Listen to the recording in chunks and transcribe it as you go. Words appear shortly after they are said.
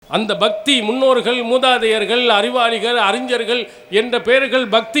அந்த பக்தி முன்னோர்கள், மூதாதையர்கள், அறிவாளிகள், அறிஞர்கள் என்ற பெயர்கள்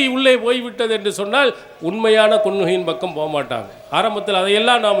பக்தி உள்ளே போய்விட்டது என்று சொன்னால் உண்மையான கொள்கையின் பக்கம் போக மாட்டாங்க. ஆரம்பத்தில்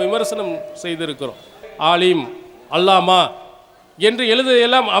அதையெல்லாம் நாம் விமர்சனம் செய்திருக்கிறோம். ஆலிம், அல்லாமா என்று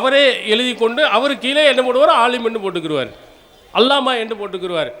எழுதுவதெல்லாம் அவரே எழுதி கொண்டு அவர் கீழே என்ன போடுவார்? ஆலிம் என்று போட்டுக்கிடுவார், அல்லாமா என்று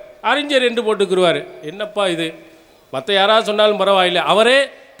போட்டுக்கிடுவார், அறிஞர் என்று போட்டுக்கிடுவார். என்னப்பா இது? மற்ற யாராவது சொன்னாலும் பரவாயில்லை, அவரே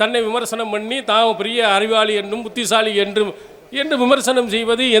தன்னை விமர்சனம் பண்ணி தான் பெரிய அறிவாளி என்றும் புத்திசாலி என்று விமர்சனம்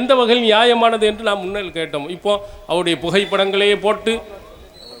செய்வது எந்த வகையில் நியாயமானது என்று நாம் முன்னில் கேட்டோம். இப்போ அவருடைய புகைப்படங்களையே போட்டு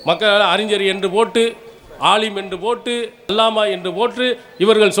மக்கள் அறிஞர் என்று போட்டு, ஆலிம் என்று போட்டு, அல்லாமா என்று போட்டு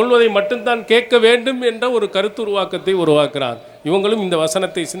இவர்கள் சொல்வதை மட்டும்தான் கேட்க வேண்டும் என்ற ஒரு கருத்து உருவாக்கத்தை உருவாக்குறார். இவங்களும் இந்த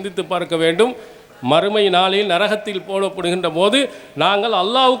வசனத்தை சிந்தித்து பார்க்க வேண்டும். மறுமை நாளில் நரகத்தில் போடப்படுகின்ற போது நாங்கள்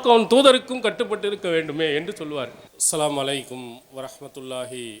அல்லாஹ்வுக்கும் அவன் தூதருக்கும் கட்டுப்பட்டு இருக்க வேண்டுமே என்று சொல்வார். அஸ்ஸலாமு அலைக்கும்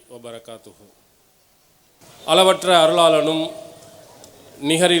வரஹ்மத்துல்லாஹி வபரகாத்துஹு. அளவற்ற அருளாளனும்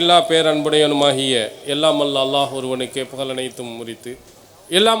நிகரில்லா பேரன்புடையனுமாகிய எல்லாம் அல்ல அல்லாஹ் ஒருவனுக்கே புகழ் அனைத்தும் முறித்து,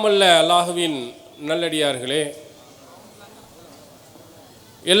 எல்லாம் அல்ல அல்லாஹுவின் நல்லடியார்களே,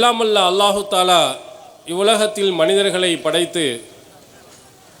 எல்லாம் அல்ல அல்லாஹு தாலா இவ்வுலகத்தில் மனிதர்களை படைத்து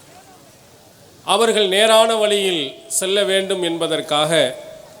அவர்கள் நேரான வழியில் செல்ல வேண்டும் என்பதற்காக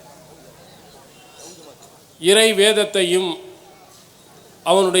இறை வேதத்தையும்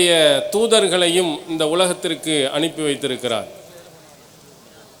அவனுடைய தூதர்களையும் இந்த உலகத்திற்கு அனுப்பி வைத்திருக்கிறார்.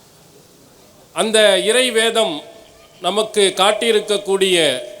 அந்த இறை வேதம் நமக்கு காட்டியிருக்கக்கூடிய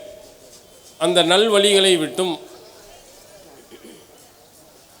அந்த நல்வழிகளை விட்டும்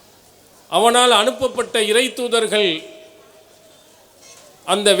அவனால் அனுப்பப்பட்ட இறை தூதர்கள்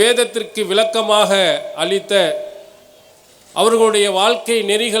அந்த வேதத்திற்கு விளக்கமாக அளித்த அவர்களுடைய வாழ்க்கை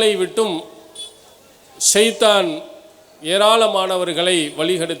நெறிகளை விட்டும் ஷைத்தான் ஏராளமானவர்களை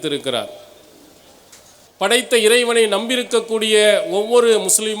வழிகெடுத்திருக்கிறார். படைத்த இறைவனை நம்பியிருக்கக்கூடிய ஒவ்வொரு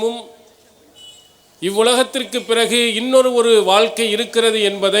முஸ்லிமும் இவ்வுலகத்திற்கு பிறகு இன்னொரு வாழ்க்கை இருக்கிறது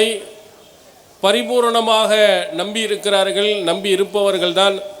என்பதை பரிபூரணமாக நம்பியிருக்கிறார்கள். நம்பி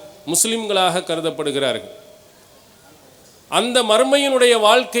இருப்பவர்கள்தான் முஸ்லிம்களாக கருதப்படுகிறார்கள். அந்த மறுமையினுடைய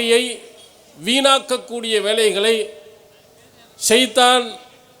வாழ்க்கையை வீணாக்கக்கூடிய வேலைகளை ஷைத்தான்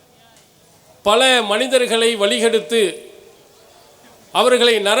பல மனிதர்களை வழிகெடுத்து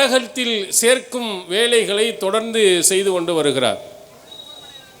அவர்களை நரகத்தில் சேர்க்கும் வேலைகளை தொடர்ந்து செய்து கொண்டு வருகிறார்.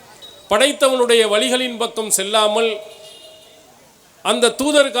 படைத்தவனுடைய வழிகளின் பக்கம் செல்லாமல், அந்த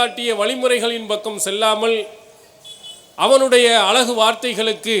தூதர் காட்டிய வழிமுறைகளின் பக்கம் செல்லாமல், அவனுடைய அழகு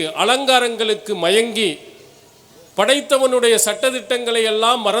வார்த்தைகளுக்கு அலங்காரங்களுக்கு மயங்கி படைத்தவனுடைய சட்டதிட்டங்களை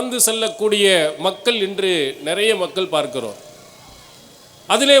எல்லாம் மறந்து செல்லக்கூடிய மக்கள் இன்று நிறைய மக்கள் பார்க்கிறோம்.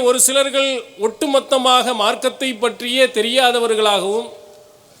 அதிலே ஒரு சிலர்கள் ஒட்டுமொத்தமாக மார்க்கத்தை பற்றியே தெரியாதவர்களாகவும்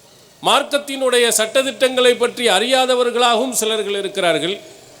மார்க்கத்தினுடைய சட்டதிட்டங்களை பற்றி அறியாதவர்களாகவும் சிலர்கள் இருக்கிறார்கள்.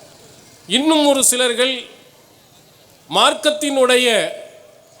 இன்னும் ஒரு சிலர்கள் மார்க்கத்தினுடைய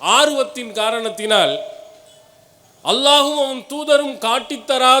ஆர்வத்தின் காரணத்தினால் அல்லாஹும் அவன் தூதரும்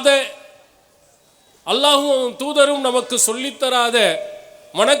காட்டித்தராத, அல்லாஹும் அவன் தூதரும் நமக்கு சொல்லித்தராத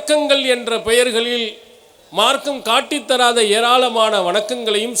வணக்கங்கள் என்ற பெயர்களில் மார்க்கம் காட்டித்தராத ஏராளமான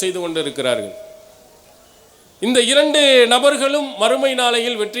வணக்கங்களையும் செய்து கொண்டிருக்கிறார்கள். இந்த இரண்டு நபர்களும் மறுமை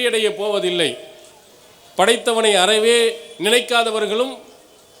நாளையில் வெற்றியடைய போவதில்லை. படைத்தவனை அறவே நினைக்காதவர்களும்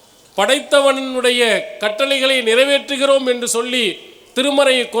படைத்தவனுடைய கட்டளைகளை நிறைவேற்றுகிறோம் என்று சொல்லி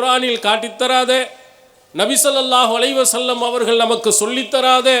திருமறை குர்ஆனில் காட்டித்தராத, நபி ஸல்லல்லாஹு அலைஹி வஸல்லம் அவர்கள் நமக்கு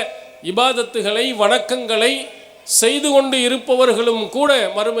சொல்லித்தராத இபாதத்துகளை வணக்கங்களை செய்து கொண்டு இருப்பவர்களும் கூட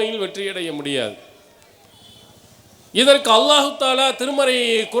மறுமையில் வெற்றியடைய முடியாது. இதற்கு அல்லாஹு தாலா திருமறை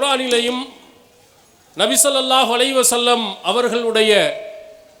குர்ஆனிலேயும் நபி ஸல்லல்லாஹு அலைஹி வஸல்லம் அவர்களுடைய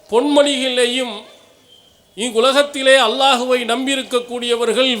பொன்மொழிகளிலேயும் இவ்வுலகத்திலே அல்லாஹுவை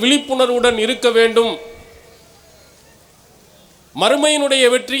நம்பியிருக்கக்கூடியவர்கள் விழிப்புணர்வுடன் இருக்க வேண்டும், மறுமையினுடைய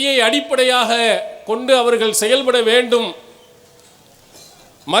வெற்றியை அடிப்படையாக கொண்டு அவர்கள் செயல்பட வேண்டும்,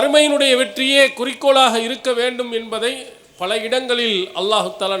 மறுமையினுடைய வெற்றியே குறிக்கோளாக இருக்க வேண்டும் என்பதை பல இடங்களில்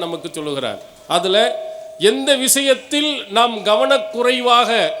அல்லாஹு தஆலா நமக்கு சொல்லுகிறார். அதில் எந்த விஷயத்தில் நாம் கவனக்குறைவாக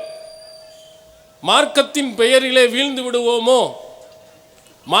மார்க்கத்தின் பெயரிலே வீழ்ந்து விடுவோமோ,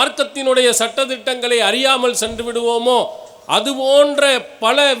 மார்க்கத்தினுடைய சட்டதிட்டங்களை அறியாமல் சென்று விடுவோமோ, அதுபோன்ற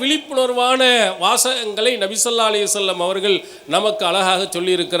பல விழிப்புணர்வான வாசகங்களை நபி ஸல்லல்லாஹு அலைஹி வஸல்லம் அவர்கள் நமக்கு அழகாக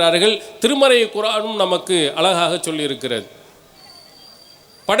சொல்லியிருக்கிறார்கள். திருமறை குர்ஆனும் நமக்கு அழகாக சொல்லியிருக்கிறது.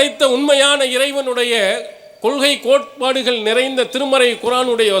 படைத்த உண்மையான இறைவனுடைய கொள்கை கோட்பாடுகள் நிறைந்த திருமறை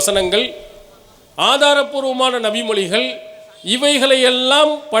குர்ஆனுடைய வசனங்கள், ஆதாரபூர்வமான நபிமொழிகள்,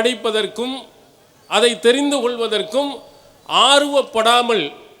 இவைகளையெல்லாம் படிப்பதற்கும் அதை தெரிந்து கொள்வதற்கும் ஆர்வப்படாமல்,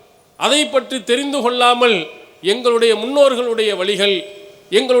 அதை பற்றி தெரிந்து கொள்ளாமல் எங்களுடைய முன்னோர்களுடைய வழிகள்,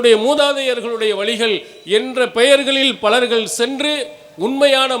 எங்களுடைய மூதாதையர்களுடைய வழிகள் என்ற பெயர்களில் பலர்கள் சென்று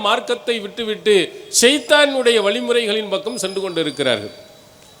உண்மையான மார்க்கத்தை விட்டுவிட்டு ஷைத்தானுடைய வழிமுறைகளின் பக்கம் சென்று கொண்டிருக்கிறார்கள்.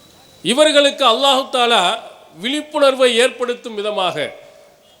 இவர்களுக்கு அல்லாஹு தஆலா விழிப்புணர்வை ஏற்படுத்தும் விதமாக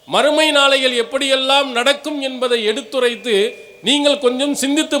மறுமை நாளையில் எப்படியெல்லாம் நடக்கும் என்பதை எடுத்துரைத்து நீங்கள் கொஞ்சம்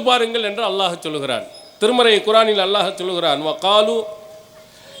சிந்தித்து பாருங்கள் என்று அல்லாஹ் சொல்கிறான். திருமறை குர்ஆனில் அல்லாஹ் சொல்கிறான், வகாலு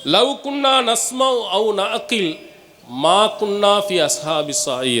லவ் குன்னா நஸ்மௌ அவ் நஅகில் மா குன்னா ஃபி அஸ்ஹாபிஸ்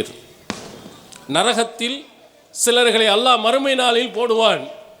ஸாயிர். நரகத்தில் சிலர்களை அல்லாஹ் மறுமை நாளில் போடுவான்.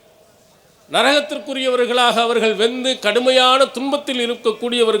 நரகத்திற்குரியவர்களாக அவர்கள் வெந்து கடுமையான துன்பத்தில்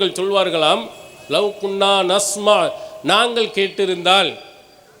இருக்கக்கூடியவர்கள் சொல்வார்களாம், லவ் குன்னா நஸ்மா, நாங்கள் கேட்டிருந்தால்,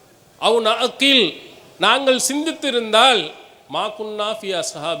 அவ் நஅகில், நாங்கள் சிந்தித்திருந்தால், மா குன்னா ஃபி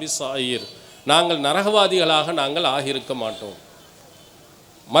அஸ்ஹாபிஸ் ஸாயிர், நாங்கள் நரகவாதிகளாக நாங்கள் ஆகியிருக்க மாட்டோம்.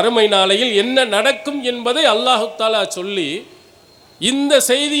 மறுமை நாளையில் என்ன நடக்கும் என்பதை அல்லாஹு தஆலா சொல்லி, இந்த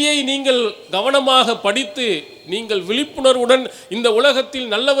செய்தியை நீங்கள் கவனமாக படித்து நீங்கள் விழிப்புணர்வுடன் இந்த உலகத்தில்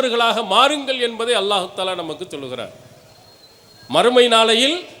நல்லவர்களாக மாறுங்கள் என்பதை அல்லாஹு தஆலா நமக்கு சொல்லுகிறார். மறுமை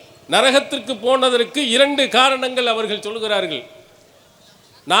நாளையில் நரகத்திற்கு போனதற்கு 2 காரணங்கள் அவர்கள் சொல்கிறார்கள்.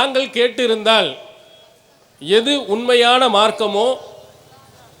 நாங்கள் கேட்டிருந்தால் எது உண்மையான மார்க்கமோ,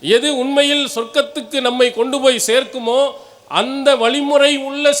 எது உண்மையில் சொர்க்கத்துக்கு நம்மை கொண்டு போய் சேர்க்குமோ அந்த வழிமுறை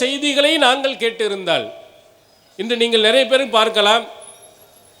உள்ள செய்திகளை நாங்கள் கேட்டிருந்தால். இன்று நீங்கள் நிறைய பேர் பார்க்கலாம்,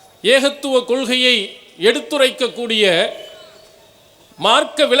 ஏகத்துவ கொள்கையை எடுத்துரைக்கக்கூடிய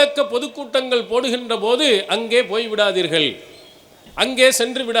மார்க்க விளக்க பொதுக்கூட்டங்கள் போடுகின்ற போது அங்கே போய்விடாதீர்கள், அங்கே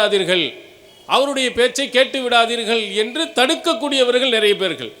சென்று விடாதீர்கள், அவருடைய பேச்சை கேட்டு விடாதீர்கள் என்று தடுக்கக்கூடியவர்கள் நிறைய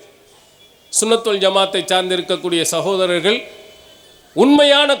பேர்கள். சுன்னத்துல் ஜமாத்தை சார்ந்திருக்கக்கூடிய சகோதரர்கள்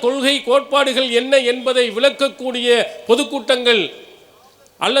உண்மையான கொள்கை கோட்பாடுகள் என்ன என்பதை விளக்கக்கூடிய பொதுக்கூட்டங்கள்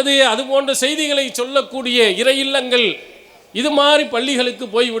அல்லது அதுபோன்ற செய்திகளை சொல்லக்கூடிய இறை இல்லங்கள், இது மாதிரி பள்ளிகளுக்கு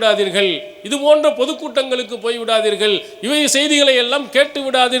போய்விடாதீர்கள், இது போன்ற பொதுக்கூட்டங்களுக்கு போய்விடாதீர்கள், இவை செய்திகளை எல்லாம் கேட்டு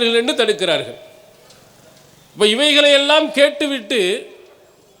விடாதீர்கள் என்று தடுக்கிறார்கள். இப்போ இவைகளை எல்லாம் கேட்டுவிட்டு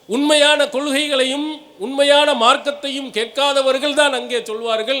உண்மையான கொள்கைகளையும் உண்மையான மார்க்கத்தையும் கேட்காதவர்கள் தான் அங்கே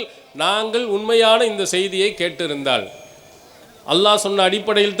சொல்வார்கள், நாங்கள் உண்மையான இந்த செய்தியை கேட்டிருந்தால். அல்லாஹ் சொன்ன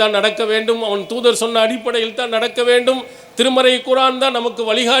அடிப்படையில் தான் நடக்க வேண்டும், அவன் தூதர் சொன்ன அடிப்படையில் தான் நடக்க வேண்டும், திருமறை குர்ஆன் தான் நமக்கு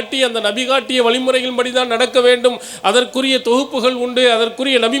வழிகாட்டி, அந்த நபி காட்டிய வழிமுறையின்படி தான் நடக்க வேண்டும், அதற்குரிய தொகுப்புகள் உண்டு,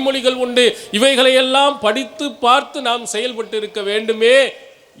 அதற்குரிய நபிமொழிகள் உண்டு, இவைகளையெல்லாம் படித்து பார்த்து நாம் செயல்பட்டு இருக்க வேண்டுமே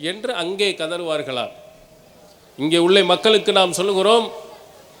என்று அங்கே கதறுவார்களா? இங்கே உள்ள மக்களுக்கு நாம் சொல்லுகிறோம்,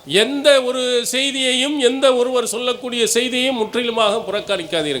 எந்த ஒரு செய்தியையும் எந்த ஒருவர் சொல்லக்கூடிய செய்தியையும் முற்றிலுமாக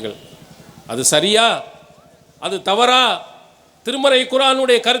புறக்கணிக்காதீர்கள். அது சரியா, அது தவறா, திருமறை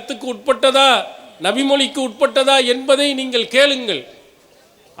குர்ஆனுடைய கருத்துக்கு உட்பட்டதா, நபிமொழிக்கு உட்பட்டதா என்பதை நீங்கள் கேளுங்கள்.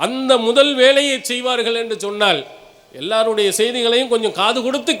 அந்த முதல் வேலையை செய்வார்கள் என்று சொன்னால் எல்லாருடைய செய்திகளையும் கொஞ்சம் காது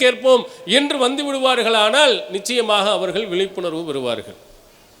கொடுத்து கேட்போம் என்று வந்து விடுவார்கள். ஆனால் நிச்சயமாக அவர்கள் விழிப்புணர்வு பெறுவார்கள்.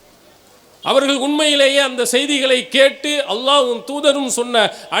 அவர்கள் உண்மையிலேயே அந்த செய்திகளை கேட்டு அல்லாஹ்வும் தூதரும் சொன்ன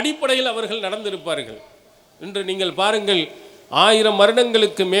அடிப்படையில் அவர்கள் நடந்திருப்பார்கள். இன்று நீங்கள் பாருங்கள், 1000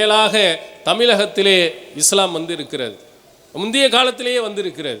 வருடங்களுக்கு மேலாக தமிழகத்திலே இஸ்லாம் வந்திருக்கிறது, முந்தைய காலத்திலேயே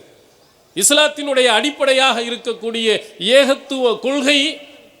வந்திருக்கிறது. இஸ்லாத்தினுடைய அடிப்படையாக இருக்கக்கூடிய ஏகத்துவ கொள்கை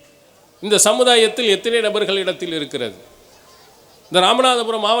இந்த சமுதாயத்தில் எத்தனை நபர்களிடத்தில் இருக்கிறது? இந்த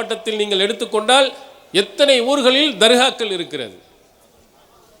ராமநாதபுரம் மாவட்டத்தில் நீங்கள் எடுத்துக்கொண்டால் எத்தனை ஊர்களில் தர்காக்கள் இருக்கிறது.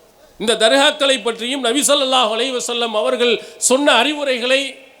 இந்த தர்காக்களை பற்றியும் நபி ஸல்லல்லாஹு அலைஹி வஸல்லம் அவர்கள் சொன்ன அறிவுரைகளை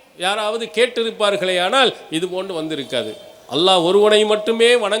யாராவது கேட்டிருப்பார்களே, ஆனால் இது போன்று வந்திருக்காது. அல்லாஹ் ஒருவனை மட்டுமே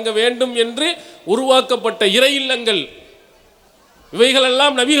வணங்க வேண்டும் என்று உருவாக்கப்பட்ட இறை இல்லங்கள்,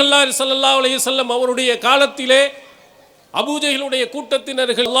 இவைகளெல்லாம் நபிகள்லாஹ் ஸல்லல்லாஹு அலைஹி வஸல்லம் அவருடைய காலத்திலே அபூஜஹலுடைய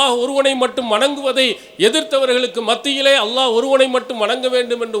கூட்டத்தினர்கள் அல்லாஹ் ஒருவனை மட்டும் வணங்குவதை எதிர்த்தவர்களுக்கு மத்தியிலே அல்லாஹ் ஒருவனை மட்டும் வணங்க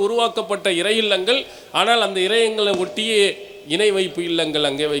வேண்டும் என்று உருவாக்கப்பட்ட இறை இல்லங்கள். ஆனால் அந்த இறையங்களை ஒட்டியே இணை வைப்பு இல்லங்கள்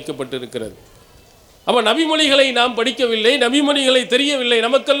அங்கே வைக்கப்பட்டிருக்கிறது. அப்போ நபிமொழிகளை நாம் படிக்கவில்லை, நபிமொழிகளை தெரியவில்லை.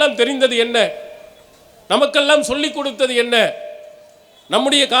 நமக்கெல்லாம் தெரிந்தது என்ன? நமக்கெல்லாம் சொல்லிக் கொடுத்தது என்ன?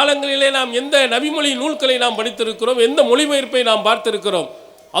 நம்முடைய காலங்களிலே நாம் எந்த நபிமொழி நூல்களை நாம் படித்திருக்கிறோம்? எந்த மொழிபெயர்ப்பை நாம் பார்த்திருக்கிறோம்?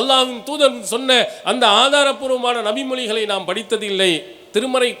 அல்லாஹ்வின் தூதர் சொன்ன அந்த ஆதாரபூர்வமான நபிமொழிகளை நாம் படித்ததில்லை.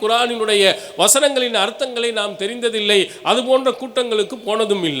 திருமறை குர்ஆனினுடைய வசனங்களின் அர்த்தங்களை நாம் தெரிந்ததில்லை. அதுபோன்ற கூட்டங்களுக்கு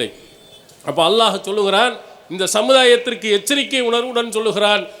போனதும் இல்லை. அப்போ அல்லாஹ் சொல்லுகிறான், இந்த சமுதாயத்திற்கு எச்சரிக்கை உணர்வுடன்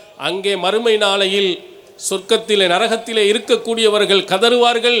சொல்லுகிறான், அங்கே மறுமை நாளையில் சொர்க்கத்திலே நரகத்திலே இருக்கக்கூடியவர்கள்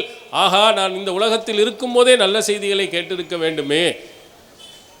கதறுவார்கள், ஆஹா, நான் இந்த உலகத்தில் இருக்கும்போதே நல்ல செய்திகளை கேட்டிருக்க வேண்டுமே,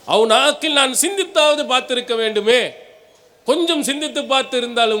 நாக்கில் நான் சிந்தித்தாவது பார்த்திருக்க வேண்டுமே. கொஞ்சம் சிந்தித்து பார்த்து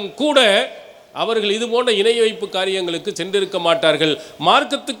இருந்தாலும் கூட அவர்கள் இது போன்ற இணை வைப்பு காரியங்களுக்கு சென்றிருக்க மாட்டார்கள்,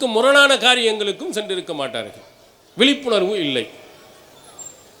 மார்க்கத்துக்கு முரணான காரியங்களுக்கும் சென்றிருக்க மாட்டார்கள். விழிப்புணர்வு இல்லை.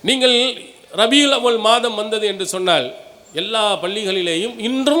 நீங்கள் ரபியுல் அவ்வல் மாதம் வந்தது என்று சொன்னால் எல்லா பள்ளிகளிலேயும்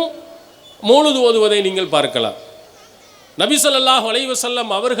இன்றும் மௌலூது ஓதுவதை நீங்கள் பார்க்கலாம். நபி ஸல்லல்லாஹு அலைஹி வஸல்லம்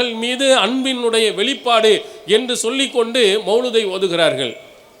அவர்கள் மீது அன்பினுடைய வெளிப்பாடு என்று சொல்லிக்கொண்டு மௌலூதை ஓதுகிறார்கள்.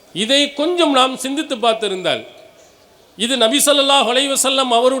 இதை கொஞ்சம் நாம் சிந்தித்து பார்த்திருந்தால், இது நபி ஸல்லல்லாஹு அலைஹி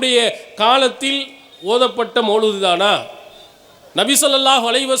வஸல்லம் அவருடைய காலத்தில் ஓதப்பட்ட மௌலூது தானா? நபி ஸல்லல்லாஹு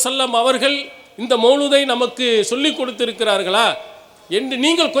அலைஹி வஸல்லம் அவர்கள் இந்த மௌலூதை நமக்கு சொல்லிக் கொடுத்திருக்கிறார்களா என்று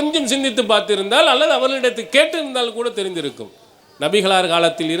நீங்கள் கொஞ்சம் சிந்தித்து பார்த்திருந்தால், அல்லது அவர்களிடத்தில் கேட்டிருந்தால் கூட தெரிந்திருக்கும். நபிகளார்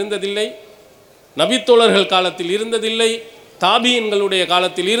காலத்தில் இருந்ததில்லை, நபித்தோழர்கள் காலத்தில் இருந்ததில்லை, தாபியன்களுடைய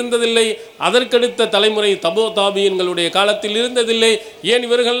காலத்தில் இருந்ததில்லை, அதற்கடுத்த தலைமுறை தபோ தாபியன்களுடைய காலத்தில் இருந்ததில்லை, ஏன்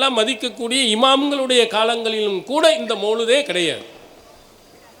இவர்கள்லாம் மதிக்கக்கூடிய இமாம்களுடைய காலங்களிலும் கூட இந்த மௌலூதே கிடையாது.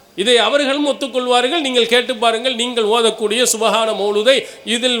 இதை அவர்களும் ஒத்துக்கொள்வார்கள். நீங்கள் கேட்டு பாருங்கள், நீங்கள் ஓதக்கூடிய சுபஹான மௌலூதை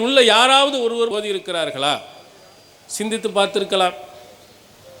இதில் உள்ள யாராவது ஒருவர் ஓதி இருக்கிறார்களா? சிந்தித்து பார்த்திருக்கலாம்.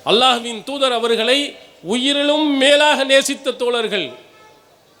 அல்லாஹ்வின் தூதர் அவர்களை உயிரிலும் மேலாக நேசித்த தோழர்கள்.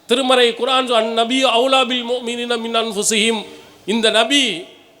 திருமறை குர்ஆன் நபி அவுலா பில் முஃமினீன மின் அன்ஃபுஸிஹிம், இந்த நபி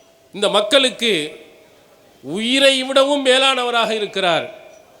இந்த மக்களுக்கு உயிரை விடவும் மேலானவராக இருக்கிறார்,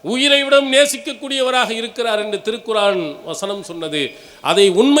 உயிரை விடவும் நேசிக்கக்கூடியவராக இருக்கிறார் என்று திருக்குர்ஆன் வசனம் சொன்னது. அதை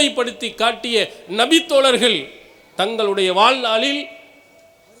உண்மைப்படுத்தி காட்டிய நபி தோழர்கள் தங்களுடைய வாழ்நாளில்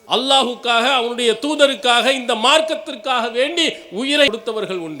அல்லாஹுக்காக, அவனுடைய தூதருக்காக, இந்த மார்க்கத்திற்காக வேண்டி உயிரை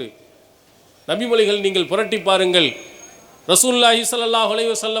கொடுத்தவர்கள் உண்டு. நபிமொழிகள் நீங்கள் புரட்டி பாருங்கள். ரசூலுல்லாஹி ஸல்லல்லாஹு அலைஹி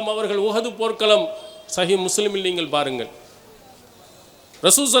வஸல்லம் அவர்கள் உஹது போர்க்களம், சஹீஹ் முஸ்லிமில் நீங்கள் பாருங்கள்.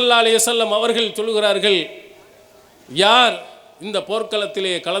 ரசூல் ஸல்லல்லாஹு அலைஹி வஸல்லம் அவர்கள் சொல்லுகிறார்கள், யார் இந்த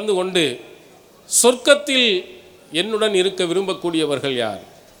போர்க்களத்திலே கலந்து கொண்டு சொர்க்கத்தில் என்னுடன் இருக்க விரும்பக்கூடியவர்கள் யார்?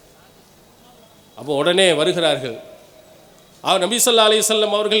 அப்போ உடனே வருகிறார்கள். நபி ஸல்லல்லாஹு அலைஹி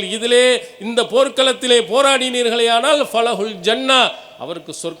வஸல்லம் அவர்கள், இதிலே இந்த போர்க்களத்திலே போராடினீர்களே ஆனால் ஃபலஹுல் ஜன்னா,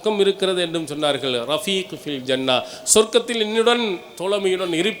 அவருக்கு சொர்க்கம் இருக்கிறது என்றும் சொன்னார்கள். ரஃபீக் ஃபில் ஜன்னா, சொர்க்கத்தில் என்னுடன்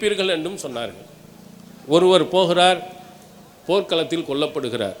தோழமையுடன் இருப்பீர்கள் என்றும் சொன்னார்கள். ஒருவர் போகிறார், போர்க்களத்தில்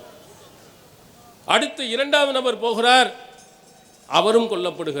கொல்லப்படுகிறார். அடுத்து இரண்டாவது நபர் போகிறார், அவரும்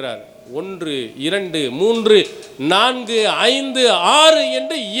கொல்லப்படுகிறார். 1 2 3 4 5 6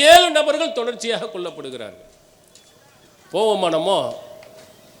 என்று 7 நபர்கள் தொடர்ச்சியாக கொல்லப்படுகிறார்கள். போவோமா நம்ம?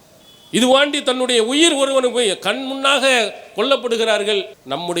 இது வாண்டி தன்னுடைய உயிர் ஒருவனுக்கு போய் கண் முன்னாக கொல்லப்படுகிறார்கள்,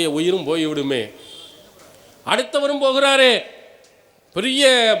 நம்முடைய உயிரும் போய்விடுமே. அடுத்தவரும் போகிறாரே, பெரிய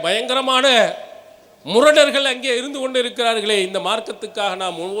பயங்கரமான முரடர்கள் அங்கே இருந்து கொண்டு இருக்கிறார்களே, இந்த மார்க்கத்துக்காக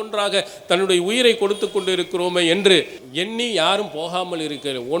நாம் ஒவ்வொன்றாக தன்னுடைய உயிரை கொடுத்து கொண்டு இருக்கிறோமே என்று எண்ணி யாரும் போகாமல்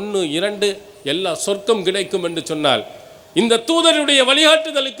இருக்கிற 1 2 எல்லாம் சொர்க்கம் கிடைக்கும் என்று சொன்னால், இந்த தூதருடைய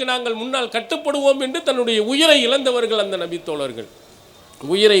வழிகாட்டுதலுக்கு நாங்கள் முன்னால் கட்டுப்படுவோம் என்று தன்னுடைய உயிரை இழந்தவர்கள் அந்த நபித்தோழர்கள்,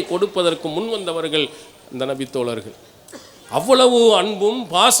 உயிரை கொடுப்பதற்கு முன் வந்தவர்கள் அந்த நபித்தோழர்கள். அவ்வளவு அன்பும்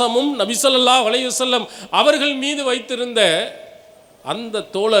பாசமும் நபி ஸல்லல்லாஹு அலைஹி வஸல்லம் அவர்கள் மீது வைத்திருந்த அந்த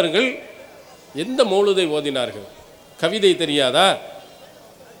தோழர்கள் எந்த மௌலூதை ஓதினார்கள்? கவிதை தெரியாதா?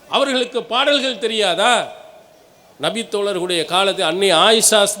 அவர்களுக்கு பாடல்கள் தெரியாதா? நபித்தோழர்களுடைய காலத்தில் அன்னை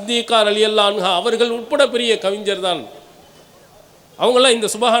ஆயிஷா சித்திகா ரலியல்லாஹு அன்ஹா அவர்கள் உட்பட பெரிய கவிஞர் தான். அவங்களாம் இந்த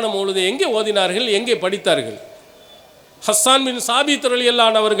சுபஹான மௌலூதை எங்கே ஓதினார்கள், எங்கே படித்தார்கள்? ஹஸ்ஸான் பின் சாபித்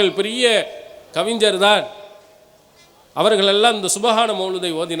ரலியல்லாஹு அவர்கள் பெரிய கவிஞர் தான். அவர்களெல்லாம் இந்த சுபஹான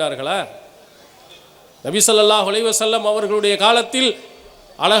மௌலூதை ஓதினார்களா? நபி ஸல்லல்லாஹு அலைஹி வஸல்லம் அவர்களுடைய காலத்தில்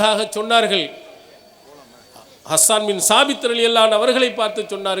அழகாக சொன்னார்கள். ஹஸ்ஸான் பின் சாபித் ரலியல்லாஹு அவர்களை பார்த்து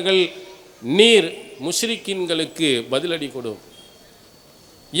சொன்னார்கள், நீர் முஷ்ரிக்கீன்களுக்கு பதிலடி கொடும்,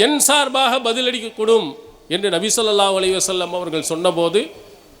 என் சார்பாக பதிலடி கொடும் என்று நபி ஸல்லல்லாஹு அலைஹி வஸல்லம் அவர்கள் சொன்னபோது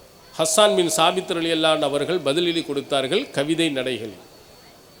ஹஸ்ஸான் பின் சாபித் ரலியல்லாஹு அவர்கள் பதிலடி கொடுத்தார்கள் கவிதை நடைகள்.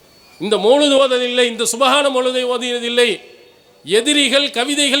 இந்த மௌலூது ஓதவில்லை, இந்த சுபஹான மௌலூதை ஓதியதில்லை. எதிரிகள்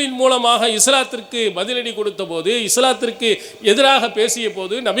கவிதைகளின் மூலமாக இஸ்லாத்திற்கு பதிலடி கொடுத்த போது, இஸ்லாத்திற்கு எதிராக பேசிய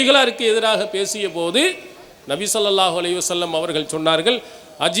போது, நபிகளாருக்கு எதிராக பேசிய போது நபி ஸல்லல்லாஹு அலைஹி வஸல்லம் அவர்கள் சொன்னார்கள்,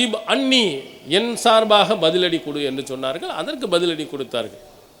 அஜிப் அன்னி, என் சார்பாக பதிலடி கொடு என்று சொன்னார்கள். அதற்கு பதிலடி கொடுத்தார்கள்.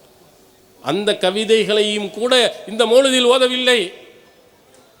 அந்த கவிதைகளையும் கூட இந்த மௌலூதில் ஓதவில்லை.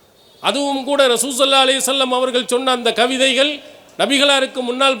 அதுவும் கூட ரசூல் ஸல்லல்லாஹு அலைஹி வஸல்லம் அவர்கள் சொன்ன அந்த கவிதைகள் நபிகளாருக்கு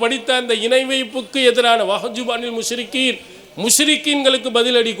முன்னால் படித்த அந்த இணை வைப்புக்கு எதிரான வஹஜுப் அனில் முஷ்ரிக்கீன், முஷ்ரிக்கீன்களுக்கு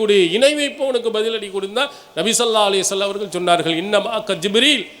பதிலடி கொடு, இணை வைப்பவனுக்கு பதிலடி கொடுத்தா நபி ஸல்லல்லாஹு அலைஹி வஸல்லம் அவர்கள் சொன்னார்கள், இன்னமா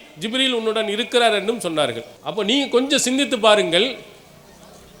ஜிப்ரீல், ஜிப்ரீல் உன்னுடன் இருக்கிறார் என்றும் சொன்னார்கள். அப்போ நீங்கள் கொஞ்சம் சிந்தித்து பாருங்கள்.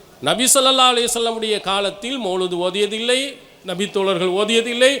 நபி ஸல்லல்லாஹு அலைஹி வஸல்லமுடைய காலத்தில் மௌலூது ஓதியதில்லை, நபி தோழர்கள்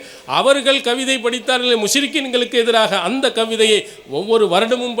ஓதியதில்லை. அவர்கள் கவிதை படித்தார்கள் முஷ்ரிக்கீன்களுக்கு எதிராக. அந்த கவிதையை ஒவ்வொரு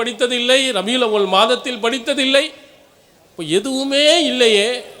வருடமும் படித்ததில்லை, ரபியுல் அவ்வல் மாதத்தில் படித்ததில்லை. இப்போ எதுவுமே இல்லையே,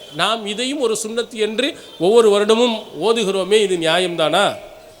 நாம் இதையும் ஒரு சுன்னத் என்று ஒவ்வொரு வருடமும் ஓதுகிறோமே, இது நியாயம்தானா?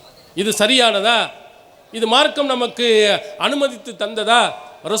 இது சரியானதா? இது மார்க்கம் நமக்கு அனுமதித்து தந்ததா?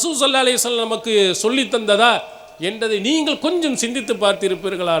 ரசூல் ஸல்லல்லாஹு அலைஹி வஸல்லம் நமக்கு சொல்லி தந்ததா என்றதை நீங்கள் கொஞ்சம் சிந்தித்து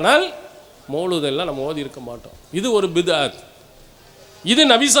பார்த்திருப்பீர்களானால் மௌலூதெல்லாம் நம்ம ஓதி இருக்க மாட்டோம். இது ஒரு பித்அத். இது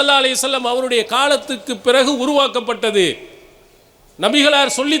நபி ஸல்லல்லாஹு அலைஹி வஸல்லம் அவருடைய காலத்துக்கு பிறகு உருவாக்கப்பட்டது,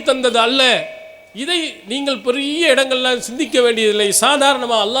 நபிகளார் சொல்லி தந்தது அல்ல. இதை நீங்கள் பெரிய இடங்கள்லாம் சிந்திக்க வேண்டியதில்லை.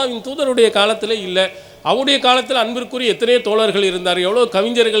 சாதாரணமாக அல்லாஹ்வின் தூதருடைய காலத்தில் இல்லை, அவருடைய காலத்தில் அன்பிற்குரிய எத்தனையோ தோழர்கள் இருந்தார்கள், எவ்வளோ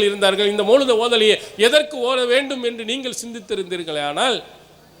கவிஞர்கள் இருந்தார்கள். இந்த மௌலூத ஓதலையே எதற்கு ஓத வேண்டும் என்று நீங்கள் சிந்தித்திருந்தீர்களே ஆனால்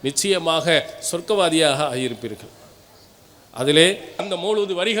நிச்சயமாக சொர்க்கவாதியாக ஆகியிருப்பீர்கள். அதிலே அந்த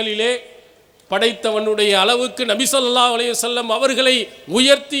மௌலூது வரிகளிலே படைத்தவனுடைய அளவுக்கு நபி ஸல்லல்லாஹு அலைஹி வஸல்லம் அவர்களை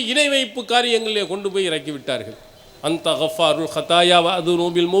உயர்த்தி இணை வைப்பு காரியங்களிலே கொண்டு போய் இறக்கிவிட்டார்கள். அந்த கஃபாருல் ஹதாயா வ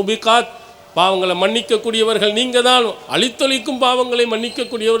அதுனூபில் மூபிகாத், பாவங்களை மன்னிக்கக்கூடியவர்கள் நீங்கள் தான், அழித்தொழிக்கும் பாவங்களை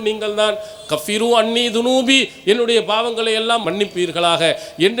மன்னிக்கக்கூடியவர் நீங்கள் தான். கஃபிரு அன்னி துனூபி, என்னுடைய பாவங்களை எல்லாம் மன்னிப்பீர்களாக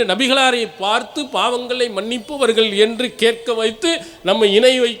என்று நபிகளாரை பார்த்து பாவங்களை மன்னிப்பவர்கள் என்று கேட்க வைத்து நம்ம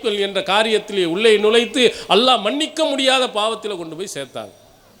இணை வைக்கல் என்ற காரியத்திலே உள்ளே நுழைத்து அல்லாஹ் மன்னிக்க முடியாத பாவத்தில் கொண்டு போய் சேர்த்தாங்க.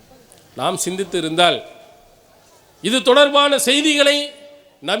 நாம் சிந்தித்து இருந்தால் இது தொடர்பான செய்திகளை,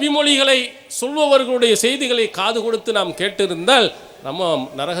 நபிமொழிகளை சொல்பவர்களுடைய செய்திகளை காது கொடுத்து நாம் கேட்டிருந்தால் நம்ம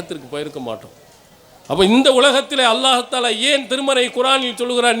நரகத்திற்கு போயிருக்க மாட்டோம். அப்போ இந்த உலகத்தில் அல்லாஹ் தஆலா ஏன் திருமறை குர்ஆனில்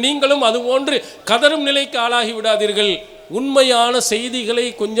சொல்கிறார், நீங்களும் அதுபோன்று கதரும் நிலைக்கு ஆளாகி விடாதீர்கள். உண்மையான செய்திகளை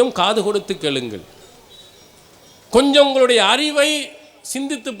கொஞ்சம் காது கொடுத்து கேளுங்கள், கொஞ்சம் உங்களுடைய அறிவை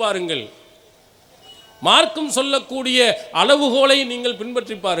சிந்தித்து பாருங்கள், மார்க்கம் சொல்லக்கூடிய அளவுகோலை நீங்கள்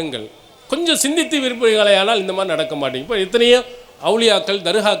பின்பற்றி பாருங்கள். கொஞ்சம் சிந்தித்து விரும்புகிறீர்களே ஆனால் இந்த மாதிரி நடக்க மாட்டேங்க. இப்போ எத்தனையோ அவுலியாக்கள்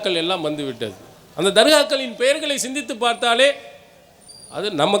தர்காக்கள் எல்லாம் வந்துவிட்டது. அந்த தர்காக்களின் பெயர்களை சிந்தித்து பார்த்தாலே அது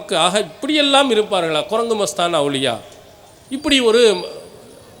நமக்கு ஆக இப்படியெல்லாம் இருப்பார்களா? குரங்கு மஸ்தான் அவுலியா, இப்படி ஒரு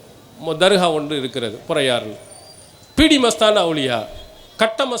தர்கா ஒன்று இருக்கிறது புறையாறில். பீடி மஸ்தான் அவுலியா,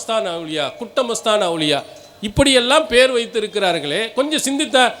 கட்ட மஸ்தான் அவுலியா, குட்ட மஸ்தான் அவுலியா, இப்படியெல்லாம் பேர் வைத்திருக்கிறார்களே. கொஞ்சம்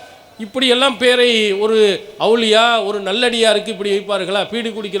சிந்தித்தா இப்படியெல்லாம் பேரை ஒரு அவுலியா, ஒரு நல்லடியாருக்கு இப்படி வைப்பார்களா? பீடி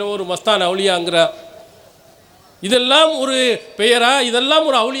குடிக்கிற ஒரு மஸ்தான் அவுலியாங்கிற இதெல்லாம் ஒரு பெயரா? இதெல்லாம்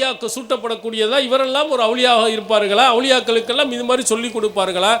ஒரு அவுலியாவுக்கு சூட்டப்படக்கூடியதா? இவரெல்லாம் ஒரு அவுலியாக இருப்பார்களா? அவுலியாக்களுக்கெல்லாம் இது மாதிரி சொல்லி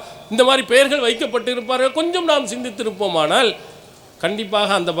கொடுப்பார்களா? இந்த மாதிரி பெயர்கள் வைக்கப்பட்டு இருப்பார்கள். கொஞ்சம் நாம் சிந்தித்திருப்போமானால்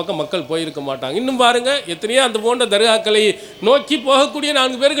கண்டிப்பாக அந்த பக்கம் மக்கள் போயிருக்க மாட்டாங்க. இன்னும் பாருங்கள், எத்தனையோ அந்த போன்ற தர்காக்களை நோக்கி போகக்கூடிய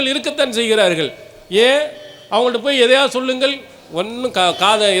 4 பேர்கள் இருக்கத்தான் செய்கிறார்கள். ஏன் அவங்கள்ட்ட போய் எதையாவது சொல்லுங்கள், ஒன்றும்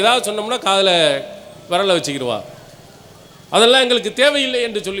காதை ஏதாவது சொன்னோம்னா காதில் விரலை வச்சுக்கிடுவா, அதெல்லாம் எங்களுக்கு தேவையில்லை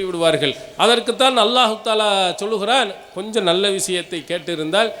என்று சொல்லிவிடுவார்கள். அதற்குத்தான் அல்லாஹு தஆலா சொல்லுகிறான், கொஞ்சம் நல்ல விஷயத்தை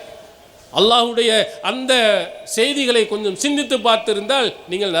கேட்டிருந்தால், அல்லாஹுடைய அந்த செய்திகளை கொஞ்சம் சிந்தித்து பார்த்திருந்தால்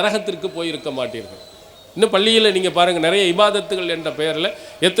நீங்கள் நரகத்திற்கு போயிருக்க மாட்டீர்கள். இன்னும் பள்ளியில் நீங்கள் பாருங்கள், நிறைய இபாதத்துகள் என்ற பெயரில்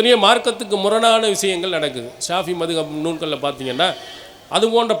எத்தனையோ மார்க்கத்துக்கு முரணான விஷயங்கள் நடக்குது. ஷாஃபி மதுஹப் நூல்களில் பார்த்தீங்கன்னா, அது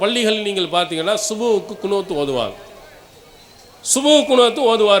போன்ற பள்ளிகள் நீங்கள் பார்த்தீங்கன்னா சுபுவுக்கு குனூத் ஓதுவாங்க. சுபு குனூத்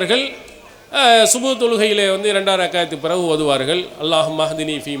ஓதுவார்கள். சுபு தொழுகையிலே 2 ரக்காயத்துக்கு பிறகு ஓதுவார்கள், அல்லாஹும்ம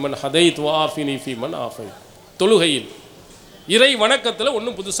ஹ்தினி ஃபீமன் ஹதைத் வ ஆஃபினி ஃபீமன் ஆஃபைத். தொழுகையில் இறை வணக்கத்தில்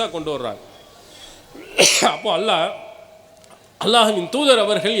ஒன்றும் புதுசாக கொண்டு வர்றாங்க. அப்போ அல்லாஹ்வின் தூதர்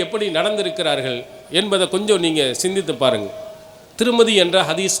அவர்கள் எப்படி நடந்திருக்கிறார்கள் என்பதை கொஞ்சம் நீங்கள் சிந்தித்து பாருங்கள். திருமதி என்ற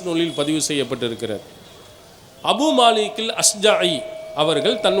ஹதீஸ் நூலில் பதிவு செய்யப்பட்டிருக்கிறது. அபு மாலிக்கில் அஷ்ஜாஇ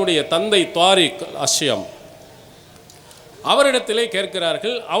அவர்கள் தன்னுடைய தந்தை தாரிக் அஷ்யம் அவரிடத்திலே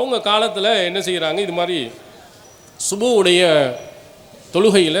கேட்கிறார்கள். அவங்க காலத்தில் என்ன செய்கிறாங்க, இது மாதிரி சுபுவுடைய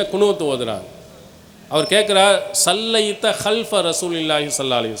தொழுகையில் குனூத் ஓதுறாங்க. அவர் கேட்குறார், சல்லைத்த ஹல்ஃப ரசூலில்லாஹி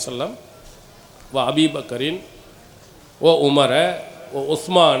ஸல்லல்லாஹு அலைஹி வஸல்லம் வ அபீ பக்கரின் ஓ உமர ஓ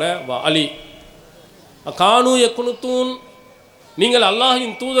உஸ்மான வ அலி கானு யக்குனுத்தூன், நீங்கள்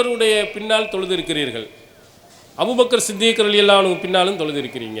அல்லாஹின் தூதருடைய பின்னால் தொழுதிருக்கிறீர்கள், அபூபக்கர் சித்திக் ரலியல்லாஹு அன்ஹு பின்னாலும்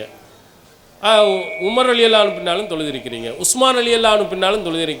தொழுதிருக்கிறீங்க, உமர் ரலியல்லாஹு அன்ஹு பின்னாலும் தொழுதிருக்கிறீங்க, உஸ்மான் ரலியல்லாஹு அன்ஹு பின்னாலும்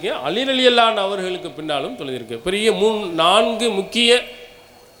தொழுதிருக்கீங்க, அலி ரலியல்லாஹு அன்ஹு அவர்களுக்கு பின்னாலும் தொழுதிருக்கீங்க. பெரிய 4 முக்கிய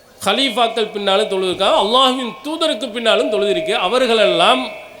ஹலீஃபாக்கள் பின்னாலும் தொழுதிருக்காங்க, அல்லாஹ்வின் தூதருக்கு பின்னாலும் தொழுதிருக்க. அவர்களெல்லாம்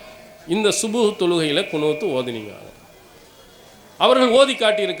இந்த சுபுஹ் தொழுகையில் குனூத்து ஓதினீங்க. அவர்கள் ஓதி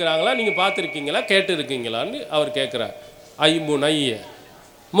காட்டியிருக்கிறாங்களா, நீங்கள் பார்த்துருக்கீங்களா, கேட்டு இருக்கீங்களான்னு அவர் கேட்குறார். ஐபுனைய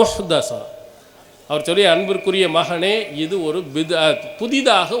முஹ்தஸா, அவர் சொல்லி, அன்பிற்குரிய மகனே, இது ஒரு பித்அத்,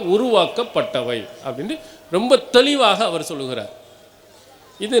 புதிதாக உருவாக்கப்பட்டவை அப்படின்னு ரொம்ப தெளிவாக அவர் சொல்லுகிறார்.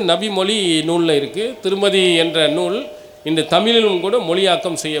 இது நபி மொழி நூலில் இருக்குது. திருமதி என்ற நூல் இன்று தமிழிலும் கூட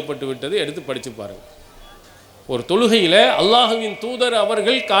மொழியாக்கம் செய்யப்பட்டு விட்டது. எடுத்து படித்து பாருங்கள். ஒரு தொழுகையில் அல்லாஹுவின் தூதர்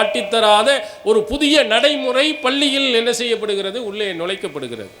அவர்கள் காட்டித்தராத ஒரு புதிய நடைமுறை பள்ளியில் என்ன செய்யப்படுகிறது, உள்ளே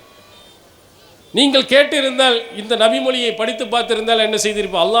நுழைக்கப்படுகிறது. நீங்கள் கேட்டிருந்தால், இந்த நபிமொழியை படித்து பார்த்திருந்தால் என்ன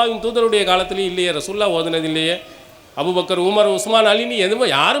செய்திருப்போம், அல்லாஹ்வின் தூதருடைய காலத்திலேயே இல்லையே, ரசூல்லா ஓதுனது இல்லையே, அபூபக்கர், உமர், உஸ்மான், அலினி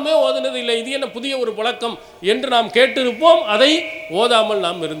எதுவும் யாருமே ஓதுனது இல்லை, இது என்ன புதிய ஒரு பழக்கம் என்று நாம் கேட்டிருப்போம், அதை ஓதாமல்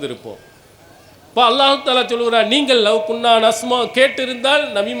நாம் இருந்திருப்போம். இப்போ அல்லாஹ் தஆலா சொல்கிறார், நீங்கள் லவ் குன்னா நஸ்மா கேட்டிருந்தால்,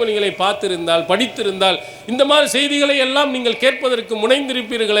 நபிமொழிகளை பார்த்திருந்தால், படித்திருந்தால், இந்த மாதிரி செய்திகளை எல்லாம் நீங்கள் கேட்பதற்கு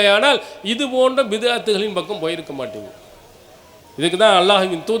முனைந்திருப்பீர்களே, ஆனால் இது போன்ற பித்அத்துகளின் பக்கம் போயிருக்க மாட்டீங்க. இதுக்கு தான்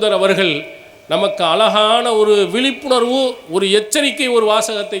அல்லாஹ்வின் தூதர் அவர்கள் நமக்கு அழகான ஒரு விழிப்புணர்வு, ஒரு எச்சரிக்கை, ஒரு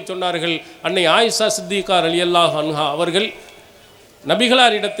வாசகத்தை சொன்னார்கள். அன்னை ஆயிஷா சித்திகா ரலியல்லாஹு அன்ஹா அவர்கள்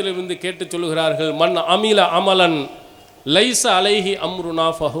நபிகளாரிடத்திலிருந்து கேட்டு சொல்கிறார்கள், மன் அமில அமலன் லைஸ அலைஹி அம்ருனா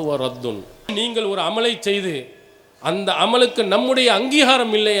ஃபஹுவ ரத்துன். நீங்கள் ஒரு அமலை செய்து அந்த அமலுக்கு நம்முடைய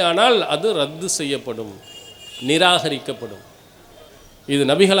அங்கீகாரம் இல்லையானால் அது ரத்து செய்யப்படும், நிராகரிக்கப்படும். இது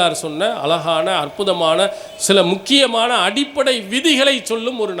நபிகளார் சொன்ன அழகான அற்புதமான சில முக்கியமான அடிப்படை விதிகளை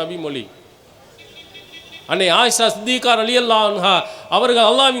சொல்லும் ஒரு நபிமொழி. அன்னை ஆயிஷா சித்திகா ரலியல்லாஹு அன்ஹா அவர்கள்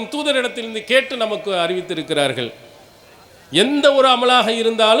அல்லாஹ்வின் தூதரிடத்திலிருந்து கேட்டு நமக்கு அறிவித்திருக்கிறார்கள், எந்த ஒரு அமலாக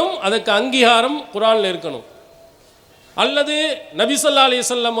இருந்தாலும் அதற்கு அங்கீகாரம் குர்ஆனில் இருக்கணும், அல்லது நபி ஸல்லல்லாஹு அலைஹி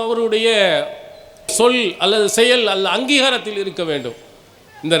வஸல்லம் அவருடைய சொல் அல்லது செயல் அல்ல அங்கீகாரத்தில் இருக்க வேண்டும்.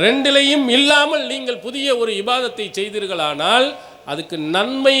 இந்த ரெண்டிலையும் இல்லாமல் நீங்கள் புதிய ஒரு இபாதத்தை செய்தீர்களானால் அதுக்கு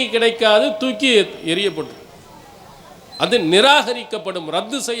நன்மை கிடைக்காது, தூக்கி எறியப்படும், அது நிராகரிக்கப்படும்,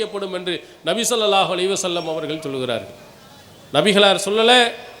 ரத்து செய்யப்படும் என்று நபி ஸல்லல்லாஹு அலைஹி வஸல்லம் அவர்கள் சொல்கிறார்கள். நபிகளார் சொல்லலை,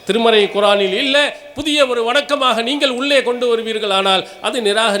 திருமறை குர்ஆனில் இல்லை, புதிய ஒரு வணக்கமாக நீங்கள் உள்ளே கொண்டு வருவீர்கள், ஆனால் அது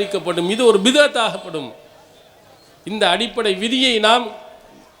நிராகரிக்கப்படும், இது ஒரு பித்அத்தாகப்படும். இந்த அடிப்படை விதியை நாம்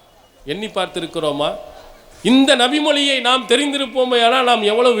எண்ணி பார்த்திருக்கிறோமா? இந்த நபிமொழியை நாம் தெரிந்திருப்போமே, ஆனால் நாம்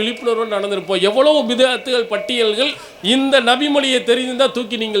எவ்வளவு விழிப்புணர்வு நடந்திருப்போம், எவ்வளவு பித்அத்துகள் பட்டியல்கள் இந்த நபிமொழியை தெரிந்திருந்தால்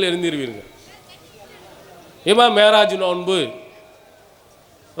தூக்கி நீங்கள் எறிந்திருவீர்கள். இமாம் மேராஜ் நோன்பு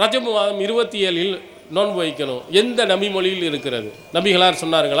ரஜப் மாதம் 27 நோன்பு வைக்கணும், எந்த நபிமொழியில் இருக்கிறது? நபிகளார்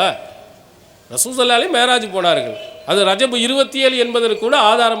சொன்னார்களா? ரசூல் ஸல்லல்லாஹு அலைஹி மேராஜ் போனார்கள், அது ரஜப் 27 என்பதற்கு கூட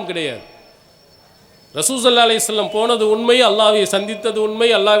ஆதாரம் கிடையாது. ரசூல் ஸல்லல்லாஹு அலைஹி வஸல்லம் போனது உண்மை, அல்லாஹ்வை சந்தித்தது உண்மை,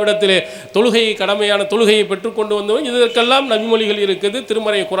 அல்லாஹ்விடத்திலே தொழுகையை, கடமையான தொழுகையை பெற்றுக்கொண்டு வந்தோம், இதற்கெல்லாம் நபிமொழிகள் இருக்குது,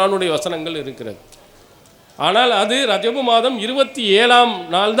 திருமறை குர்ஆனுடைய வசனங்கள் இருக்கிறது. ஆனால் அது ரஜப் மாதம் 27ஆம்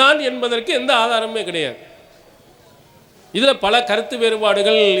நாள் தான் என்பதற்கு எந்த ஆதாரமே கிடையாது. இதில் பல கருத்து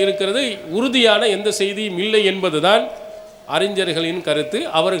வேறுபாடுகள் இருக்கிறது, உறுதியான எந்த செய்தியும் இல்லை என்பதுதான் அறிஞர்களின் கருத்து.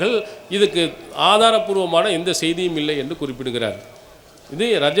 அவர்கள் இதுக்கு ஆதாரபூர்வமான எந்த செய்தியும் இல்லை என்று குறிப்பிடுகிறார். இது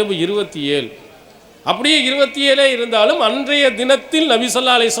ரஜப் 27. அப்படியே 27 இருந்தாலும் அன்றைய தினத்தில் நபி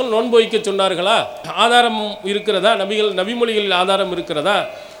ஸல்லல்லாஹு அலைஹி வஸல்லம் நோன்பு வைக்க சொன்னார்களா? ஆதாரம் இருக்கிறதா? நபிமொழிகளில் ஆதாரம் இருக்கிறதா?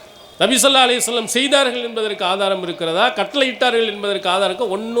 நபி ஸல்லல்லாஹு அலைஹி வஸல்லம் செய்தார்கள் என்பதற்கு ஆதாரம் இருக்கிறதா? கட்டளையிட்டார்கள் என்பதற்கு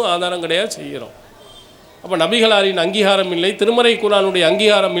ஆதாரம் ஒன்றும் ஆதாரம் கிடையாது, செய்கிறோம். அப்போ நபிகளாரின் அங்கீகாரம் இல்லை, திருமறை குர்ஆனுடைய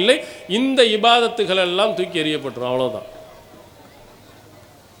அங்கீகாரம் இல்லை, இந்த இபாதத்துகள் எல்லாம் தூக்கி எறியப்பட்டுரும், அவ்வளோதான்.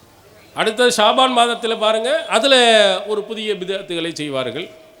 அடுத்தது ஷாபான் மாதத்தில் பாருங்கள், அதில் ஒரு புதிய பித்அத்துகளை செய்வார்கள்.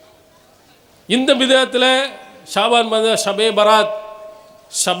 இந்த பித்அத்தில் ஷாபான் மாதம் ஷபே பராத்,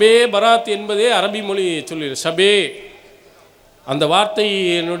 ஷபே பராத் என்பதே அரபி மொழி சொல்லி, ஷபே அந்த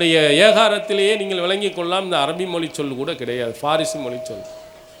வார்த்தையினுடைய ஏகாரத்திலேயே நீங்கள் விளங்கிக் கொள்ளலாம், இந்த அரபி மொழி சொல் கூட கிடையாது, ஃபாரிசி மொழி சொல்.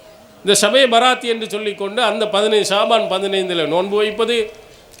 இந்த ஷபே பராத் என்று சொல்லிக்கொண்டு அந்த 15 ஷாபான் 15 நோன்பு வைப்பது,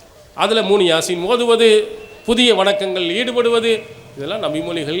 அதில் 3 யாசீன் ஓதுவது, புதிய வணக்கங்கள் ஈடுபடுவது, இதெல்லாம்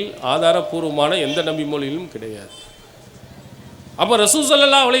நபிமொழிகள் ஆதாரபூர்வமான எந்த நபிமொழியிலும் கிடையாது. அப்போ ரசூல்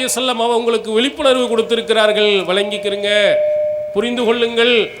ஸல்லல்லாஹு அலைஹி வஸல்லம் அவங்களுக்கு விழிப்புணர்வு கொடுத்திருக்கிறார்கள், விளங்கிக்கிறங்க, புரிந்து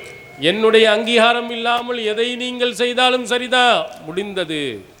கொள்ளுங்கள், என்னுடைய அங்கீகாரம் இல்லாமல் எதை நீங்கள் செய்தாலும் சரிதான், முடிந்தது.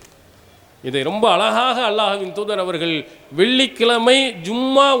 இதை ரொம்ப அழகாக அல்லாஹ்வின் தூதர் அவர்கள் வெள்ளிக்கிழமை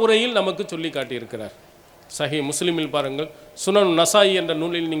ஜும்மா உரையில் நமக்கு சொல்லி காட்டியிருக்கிறார். சஹீஹ் முஸ்லிமில் பாருங்கள், சுனன் நசாயி என்ற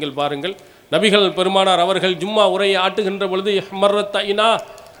நூலில் நீங்கள் பாருங்கள், நபிகள் பெருமானார் அவர்கள் ஜும்மா உரையை ஆட்டுகின்ற பொழுது இஹ்மர்ரத் ஐனா,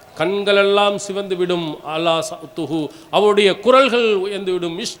 கண்களெல்லாம் சிவந்து விடும், அலா சத்துஹு, அவருடைய குரல்கள் உயர்ந்து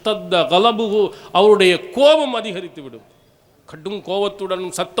விடும், இஷ்தத்த கலபுஹு, அவருடைய கோபம் அதிகரித்து விடும், கடும்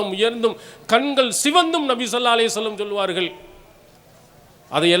கோபத்துடனும் சத்தம் உயர்ந்தும் கண்கள் சிவந்தும் நபி ஸல்லல்லாஹு அலைஹி வஸல்லம் சொல்வார்கள்.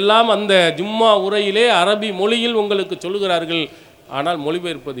 அதையெல்லாம் அந்த ஜும்மா உரையிலே அரபி மொழியில் உங்களுக்கு சொல்லுகிறார்கள், ஆனால்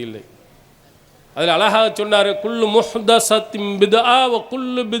மொழிபெயர்ப்பது இல்லை. அதில் அழகாக சொன்னார், குல்லு முஹ்தஸத்தின் பித்ஆ வ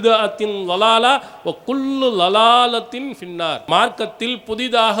குல்லு பித்அத்தின் லலாலா வ குல்லு லலாலத்தின் ஃபின்னார். மார்க்கத்தில்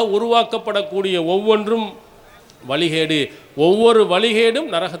புதிதாக உருவாக்கப்படக்கூடிய ஒவ்வொன்றும் வழிகேடு, ஒவ்வொரு வழிகேடும்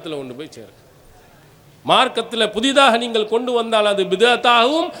நரகத்தில் கொண்டு போய் சேரும். மார்க்கத்தில் புதிதாக நீங்கள் கொண்டு வந்தால் அது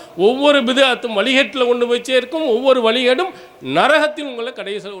பித்அத்தாகவும், ஒவ்வொரு பித்அத்தும் வழிகேட்டில் கொண்டு போய் சேர்க்கும், ஒவ்வொரு வழிகேடும் நரகத்தில் உங்களை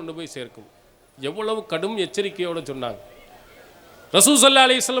கடைசியில் கொண்டு போய் சேர்க்கும். எவ்வளவு கடும் எச்சரிக்கையோடு சொன்னாங்க. ரசூல் ஸல்லல்லாஹு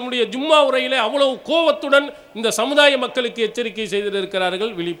அலைஹி வஸல்லமுடைய ஜும்மா உரையிலே அவ்வளவு கோபத்துடன் இந்த சமுதாய மக்களுக்கு எச்சரிக்கை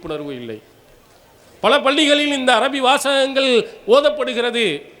செய்திருக்கிறார்கள், விழிப்புணர்வு இல்லை. பல பள்ளிகளில் இந்த அரபி வாசகங்கள் ஓதப்படுகிறது,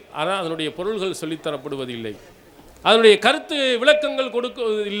 ஆனால் அதனுடைய பொருள்கள் சொல்லித்தரப்படுவதில்லை. அதனுடைய கருத்து விளக்கங்கள்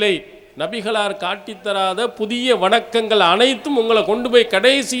கொடுக்கவில்லை. நபிகளார் காட்டித்தராத புதிய வணக்கங்கள் அனைத்தும் உங்களை கொண்டு போய்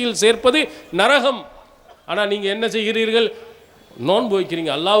கடைசியில் சேர்ப்பது நரகம். ஆனால் நீங்கள் என்ன செய்கிறீர்கள்? நோன்பு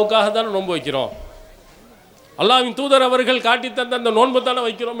வைக்கிறீங்க. அல்லாவுக்காக தானே நோன்பு வைக்கிறோம், அல்லாஹ்வின் தூதர் அவர்கள் காட்டித்தந்த அந்த நோன்பு தானே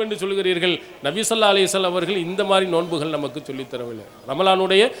வைக்கிறோம் என்று சொல்கிறீர்கள். நபி ஸல்லல்லாஹு அலைஹி வஸல்லம் அவர்கள் இந்த மாதிரி நோன்புகள் நமக்கு சொல்லித்தரவில்லை.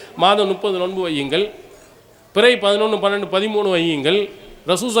 ரமலானுடைய மாதம் 30 நோன்பு வையுங்கள், பிறை 11, 12, 13 வையுங்கள்.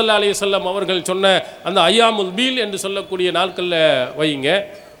 ரசூல் ஸல்லல்லாஹு அலைஹி வஸல்லம் அவர்கள் சொன்ன அந்த ஐயாமுல் பீல் என்று சொல்லக்கூடிய நாட்களில் வையுங்க.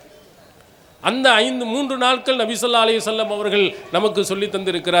 அந்த 3 நாட்கள் நபி ஸல்லல்லாஹு அலைஹி வஸல்லம் அவர்கள் நமக்கு சொல்லி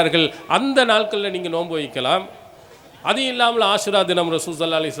தந்திருக்கிறார்கள். அந்த நாட்களில் நீங்கள் நோன்பு வைக்கலாம். அது இல்லாமல் ஆஷுரா தினம் ரசூல்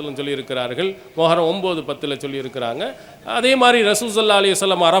ஸல்லல்லாஹு அலைஹி வஸல்லம் சொல்லியிருக்கிறார்கள். முஹர்ரம் 9, 10 சொல்லியிருக்கிறாங்க. அதே மாதிரி ரசூல் ஸல்லல்லாஹு அலைஹி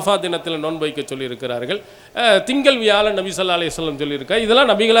வஸல்லம் அரஃபா தினத்தில் நோன்பு வைக்க சொல்லியிருக்கிறார்கள். திங்கள் வியாழன் நபி ஸல்லல்லாஹு அலைஹி வஸல்லம் சொல்லியிருக்காங்க.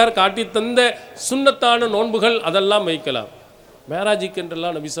 இதெல்லாம் நபிகளார் காட்டி தந்த சுன்னத்தான நோன்புகள், அதெல்லாம் வைக்கலாம். மேராஜிக்கு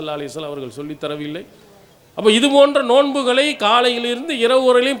என்றெல்லாம் நபி ஸல்லல்லாஹு அலைஹி வஸல்லம் அவர்கள் சொல்லித் தரவில்லை. அப்போ இது போன்ற நோன்புகளை காலையிலிருந்து இரவு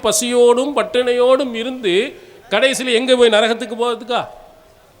வரையிலும் பசியோடும் பட்டினையோடும் இருந்து கடைசியில் எங்கே போய் நரகத்துக்கு போகிறதுக்கா?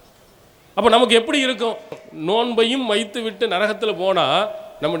 அப்போ நமக்கு எப்படி இருக்கும்? நோன்பையும் வைத்து விட்டு நரகத்தில் போனால்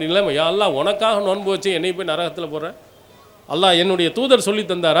நம்ம நிலைமை, யா அல்லாஹ் உனக்காக நோன்பு வச்சு என்னை போய் நரகத்தில் போகிறேன், அல்லாஹ் என்னுடைய தூதர் சொல்லி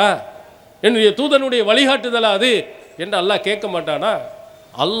தந்தாரா, என்னுடைய தூதனுடைய வழிகாட்டுதலா அது என்று அல்லாஹ் கேட்க மாட்டானா?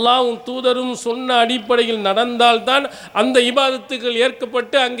 அல்லாஹ்வும் தூதரும் சொன்ன அடிப்படையில் நடந்தால்தான் அந்த இபாதத்துகள்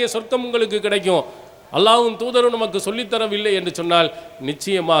ஏற்கப்பட்டு அங்கே சொர்க்கம் உங்களுக்கு கிடைக்கும். அல்லாஹ்வும் தூதரும் நமக்கு சொல்லித்தரவில்லை என்று சொன்னால்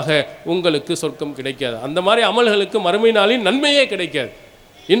நிச்சயமாக உங்களுக்கு சொர்க்கம் கிடைக்காது. அந்த மாதிரி அமல்களுக்கு மறுமை நாளில் நன்மையே கிடைக்காது.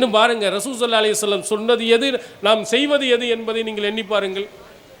 இன்னும் பாருங்கள், ரசூல் ஸல்லல்லாஹு அலைஹி வஸல்லம் சொன்னது எது, நாம் செய்வது எது என்பதை நீங்கள் எண்ணி பாருங்கள்.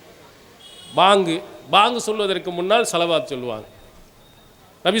 பாங்கு சொல்வதற்கு முன்னால் ஸலவாத் சொல்லுவாங்க.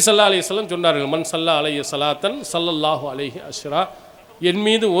 நபி ஸல்லல்லாஹு அலைஹி வஸல்லம் சொன்னார்கள், மன் ஸல்லா அலைஹி ஸலாத்தன் ஸல்லல்லாஹு அலைஹி அஷ்ரா, என்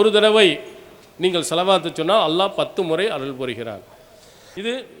மீது ஒரு தடவை நீங்கள் ஸலவாத்து சொன்னால் அல்லாஹ் 10 முறை அருள் புரிகிறான்.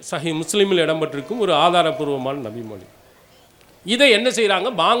 இது சஹீஹ் முஸ்லிமில் இடம்பெற்றிருக்கும் ஒரு ஆதாரபூர்வமான நபிமொழி. இதை என்ன செய்கிறாங்க?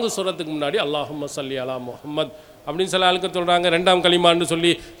 பாங்கு சொல்கிறதுக்கு முன்னாடி அல்லாஹும்ம ஸல்லி அலா முஹம்மத் அப்படின்னு சில ஆளுக்கு சொல்கிறாங்க. 2ஆம் கலிமான்னு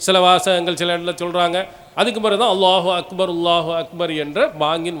சொல்லி சில வாசகங்கள் சில இடத்துல சொல்கிறாங்க. அதுக்கு பிறகு தான் அல்லாஹு அக்பர் என்ற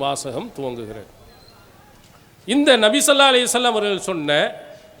பாங்கின் வாசகம் துவங்குகிறது. இந்த நபி ஸல்லல்லாஹு அலைஹி வஸல்லம் அவர்கள் சொன்ன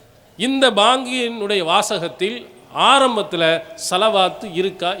இந்த பாங்கினுடைய வாசகத்தில் ஆரம்பத்தில் ஸலவாத்து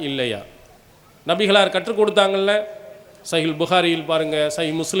இருக்கா இல்லையா? நபிகளார் கற்றுக் கொடுத்தாங்கல்ல. சஹீஹ் புகாரியில் பாருங்கள்,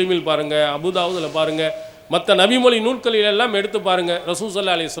 சஹீஹ் முஸ்லிமில் பாருங்கள், அபுதாவுதில் பாருங்கள், மற்ற நபிமொழி நூல்களில் எல்லாம் எடுத்து பாருங்கள். ரசூல்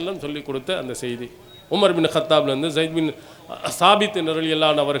ஸல்லல்லாஹு அலைஹி வஸல்லம் சொல்லிக் கொடுத்த அந்த செய்தி உமர் பின் கத்தாப்லேருந்து ஸைத் பின் சாபித்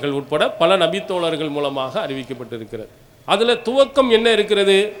ரலியல்லாஹு அன்ஹு அவர்கள் உட்பட பல நபித்தோழர்கள் மூலமாக அறிவிக்கப்பட்டிருக்கிறது. அதில் துவக்கம் என்ன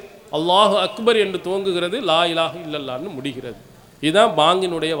இருக்கிறது? அல்லாஹு அக்பர் என்று துவங்குகிறது, லா இலாஹ இல்லல்லாஹ்னு முடிகிறது. இதுதான்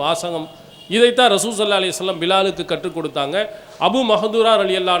பாங்கினுடைய வாசகம். இதைத்தான் ரசூல் ஸல்லல்லாஹு அலைஹி வஸல்லம் பிலாலுக்கு கற்றுக் கொடுத்தாங்க. அபு மஹ்தூரா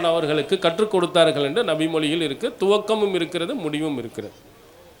ரலியல்லாஹு அன்ஹு அவர்களுக்கு கற்றுக் கொடுத்தார்கள் என்று நபிமொழியில் இருக்குது. துவக்கமும் இருக்கிறது, முடிவும் இருக்கிறது.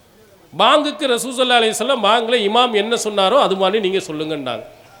 பாங்குக்கு ரசூல் ஸல்லல்லாஹு அலைஹி வஸல்லம் பாங்கில் இமாம் என்ன சொன்னாரோ அது மாதிரி நீங்கள் சொல்லுங்கன்னாங்க.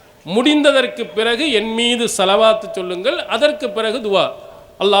 முடிந்ததற்கு பிறகு என் மீது ஸலவாத்து சொல்லுங்கள். அதற்கு பிறகு துவா,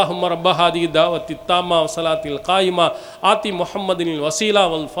 அல்லாஹும்ம ரப்ப ஹாதிஹி தாவத்தி தாமா வஸலாத்தில் காயிமா ஆத்தி முஹம்மதினில் வசீலா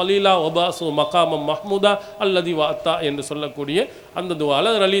வல் ஃபலீலா வபாசு மகாமம் மஹ்மூதா அல்லதி வாத்தா என்று சொல்லக்கூடிய அந்த துவா,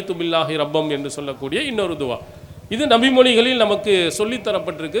 அல்லது ரலீது பில்லாஹி ரப்பம் என்று சொல்லக்கூடிய இன்னொரு துவா. இது நபிமொழிகளில் நமக்கு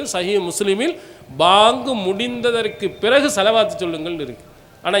சொல்லித்தரப்பட்டிருக்கு. சஹீஹ் முஸ்லிமில் பாங்கு முடிந்ததற்கு பிறகு ஸலவாத்து சொல்லுங்கள் இருக்கு.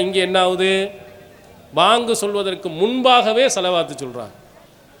 ஆனால் இங்கே என்ன ஆகுது? பாங்கு சொல்வதற்கு முன்பாகவே ஸலவாத்து சொல்கிறாங்க.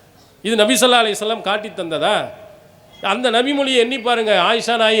 இது நபி ஸல்லல்லாஹு அலைஹி வஸல்லம் காட்டி தந்ததா? அந்த நபிமொழியை எண்ணி பாருங்கள்.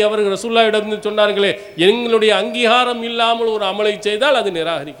 ஆயிஷா நாயி அவர்கள் ரசூலுல்லாஹ்விடம் சொன்னார்களே, எங்களுடைய அங்கீகாரம் இல்லாமல் ஒரு அமலை செய்தால் அது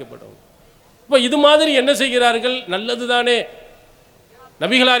நிராகரிக்கப்படும். இப்போ இது மாதிரி என்ன செய்கிறார்கள்? நல்லது தானே.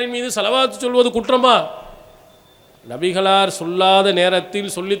 நபிகளாரின் மீது ஸலவாத்து சொல்வது குற்றமா? நபிகளார் சொல்லாத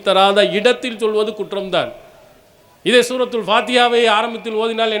நேரத்தில் சொல்லித்தராத இடத்தில் சொல்வது குற்றம்தான். இதே சூரத்துல் ஃபாத்தியாவை ஆரம்பத்தில்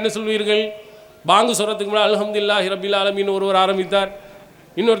ஓதினால் என்ன சொல்வீர்கள்? பாங்கு சொல்றதுக்கு முன்னாடி அல்ஹம்துலில்லாஹி ரப்பில் ஆலமீன் ஒருவர் ஆரம்பித்தார்,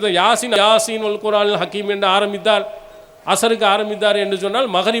 இன்னொருத்தர் யாசீன் வல் குர்ஆனில் ஹக்கீம் என்று ஆரம்பித்தார், அசருக்கு ஆரம்பித்தார் என்று சொன்னால்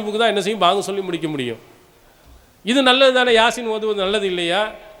மகரிபுக்கு தான் என்ன செய்யும்? பாங்கு சொல்லி முடிக்க முடியும். இது நல்லது தானே. யாசின் ஓதுவது நல்லது இல்லையா?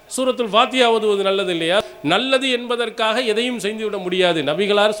 சூரத்துல் ஃபாத்தியா ஓதுவது நல்லது இல்லையா? நல்லது என்பதற்காக எதையும் செய்துவிட முடியாது.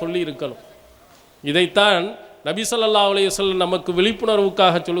 நபிகளார் சொல்லி இருக்கணும். இதைத்தான் நபி ஸல்லல்லாஹு அலைஹி வஸல்லம் நமக்கு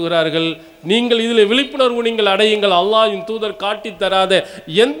விழிப்புணர்வுக்காக சொல்கிறார்கள். நீங்கள் இதில் விழிப்புணர்வு நீங்கள் அடையுங்கள். அல்லாஹ்வின் தூதர் காட்டி தராத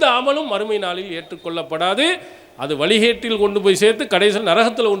எந்த அமலும் மறுமை நாளில் ஏற்றுக்கொள்ளப்படாது. அது வழிகேட்டில் கொண்டு போய் சேர்த்து கடைசியில்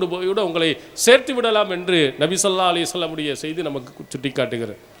நரகத்தில் கொண்டு போய் விட உங்களை சேர்த்து விடலாம் என்று நபி ஸல்லல்லாஹு அலைஹி வஸல்லமுடைய செய்தி நமக்கு சுட்டி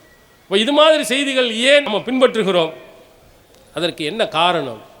காட்டுகிறது. இப்போ இது மாதிரி செய்திகள் ஏன் நம்ம பின்பற்றுகிறோம்? அதற்கு என்ன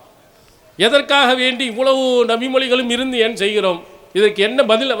காரணம்? எதற்காக வேண்டி இவ்வளவு நபிமொழிகளும் இருந்து ஏன் செய்கிறோம்? இதற்கு என்ன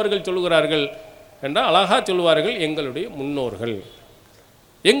பதில் அவர்கள் சொல்கிறார்கள் என்றால் அழகாக சொல்லுவார்கள். எங்களுடைய முன்னோர்கள்,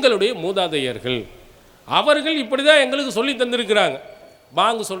 எங்களுடைய மூதாதையர்கள், அவர்கள் இப்படி தான் எங்களுக்கு சொல்லி தந்திருக்கிறாங்க.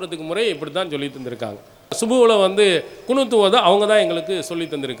 பாங்கு சொல்கிறதுக்கு முறை இப்படி தான் சொல்லி தந்திருக்காங்க. சுபுவில் வந்து குனுத்துவதை அவங்க தான் எங்களுக்கு சொல்லி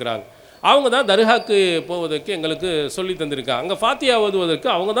தந்திருக்கிறாங்க. அவங்க தான் தர்காக்கு போவதற்கு எங்களுக்கு சொல்லி தந்திருக்காங்க. அங்கே ஃபாத்தியா ஓதுவதற்கு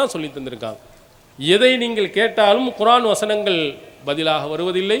அவங்க தான் சொல்லி தந்திருக்காங்க. எதை நீங்கள் கேட்டாலும் குர்ஆன் வசனங்கள் பதிலாக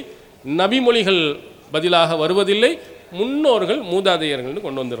வருவதில்லை, நபிமொழிகள் பதிலாக வருவதில்லை, முன்னோர்கள் மூதாதையர்கள்னு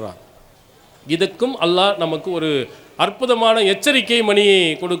கொண்டு வந்துடுறாங்க. இதுக்கும் அல்லாஹ் நமக்கு ஒரு அற்புதமான எச்சரிக்கை மணியை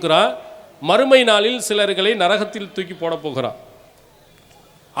கொடுக்கிறார். மறுமை நாளில் சிலர்களை நரகத்தில் தூக்கி போட போகிறார்.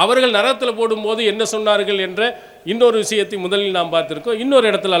 அவர்கள் நரகத்தில் போடும்போது என்ன சொன்னார்கள் என்ற இன்னொரு விஷயத்தை முதலில் நாம் பார்த்திருக்கோம். இன்னொரு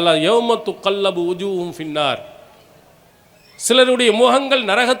இடத்துல அல்லாஹ் யௌம துகல்லபு உஜூஹும் ஃபின்னார், சிலருடைய முகங்கள்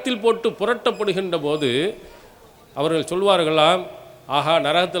நரகத்தில் போட்டு புரட்டப்படுகின்ற போது அவர்கள் சொல்வார்களாம், ஆஹா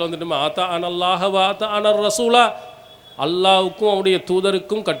நரகத்தில் வந்துட்டுமா ஆத்தா அனல்லாஹ வா ஆத்தா அனர் ரசூலா, அல்லாவுக்கும் அவருடைய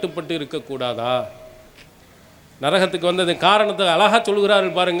தூதருக்கும் கட்டுப்பட்டு இருக்கக்கூடாதா? நரகத்துக்கு வந்தது காரணத்தை அழகாக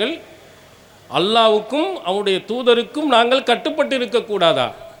சொல்கிறார்கள் பாருங்கள். அல்லாவுக்கும் அவருடைய தூதருக்கும் நாங்கள் கட்டுப்பட்டு இருக்கக்கூடாதா?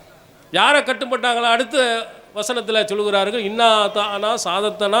 யாரை கட்டுப்பட்டாங்களா? அடுத்த வசனத்தில் சொல்கிறார்கள், இன்னா தானா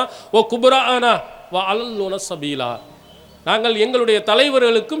சாதத்தனா ஓ குபுரானா வா அல்லுன சபீலா, நாங்கள் எங்களுடைய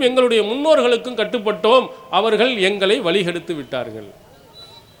தலைவர்களுக்கும் எங்களுடைய முன்னோர்களுக்கும் கட்டுப்பட்டோம், அவர்கள் எங்களை வழிகெடுத்து விட்டார்கள்.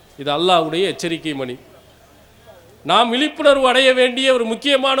 இது அல்லாஹ்வுடைய எச்சரிக்கை மணி. நாம் விழிப்புணர்வு அடைய வேண்டிய ஒரு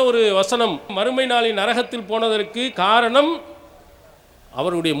முக்கியமான ஒரு வசனம். மறுமை நாளின் நரகத்தில் போனதற்கு காரணம்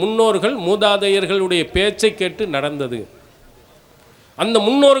அவருடைய முன்னோர்கள் மூதாதையர்களுடைய பேச்சை கேட்டு நடந்தது. அந்த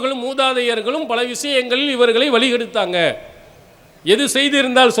முன்னோர்களும் மூதாதையர்களும் பல விஷயங்களில் இவர்களை வழிகெடுத்தாங்க. எது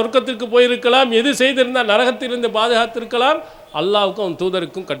செய்திருந்தால் சொர்க்கத்திற்கு போயிருக்கலாம், எது செய்திருந்தால் நரகத்திலிருந்து பாதுகாத்திருக்கலாம், அல்லாஹ்வுக்கும் அவன்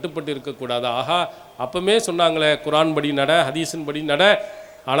தூதருக்கும் கட்டுப்பட்டு இருக்கக்கூடாது. ஆஹா அப்பமே சொன்னாங்களே குர்ஆன் படி நட, ஹதீஸின் படி நட,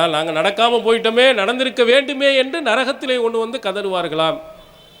 ஆனால் நாங்கள் நடக்காமல் போயிட்டோமே, நடந்திருக்க வேண்டுமே என்று நரகத்திலே கொண்டு வந்து கதறுவார்களாம்.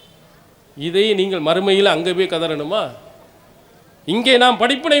 இதை நீங்கள் மறுமையில் அங்கே போய் கதறணுமா? இங்கே நாம்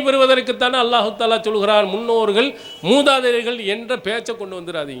படிப்பினை பெறுவதற்குத்தானே அல்லாஹு தஆலா சொல்கிறான், முன்னோர்கள் மூதாதையர்கள் என்ற பேச்சை கொண்டு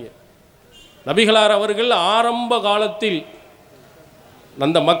வந்துடாதீங்க. நபிகளார் அவர்கள் ஆரம்ப காலத்தில்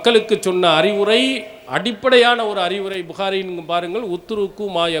அந்த மக்களுக்கு சொன்ன அறிவுரை அடிப்படையான ஒரு அறிவுரை. புகாரின்னு பாருங்கள்,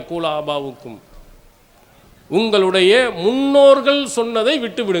 உத்துருக்கும் மாயக்கூல ஆபாவுக்கும், உங்களுடைய முன்னோர்கள் சொன்னதை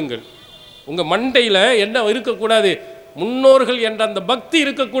விட்டு விடுங்கள். உங்கள் மண்டையில் என்ன இருக்கக்கூடாது? முன்னோர்கள் என்ற அந்த பக்தி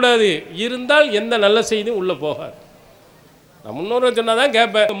இருக்கக்கூடாது. இருந்தால் எந்த நல்ல செய்தியும் உள்ளே போகாது. நான் முன்னோர்கள் சொன்னால் தான்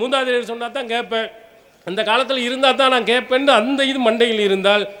கேட்பேன், மூதாதையர் சொன்னால் தான் கேட்பேன், அந்த காலத்தில் இருந்தால் தான் நான் கேட்பேன்னு அந்த இது மண்டையில்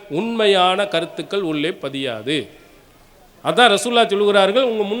இருந்தால் உண்மையான கருத்துக்கள் உள்ளே பதியாது. அதான் ரசூல்லா சொல்கிறார்கள்,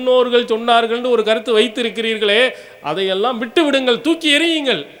 உங்கள் முன்னோர்கள் சொன்னார்கள்னு ஒரு கருத்து வைத்திருக்கிறீர்களே அதையெல்லாம் விட்டு விடுங்கள், தூக்கி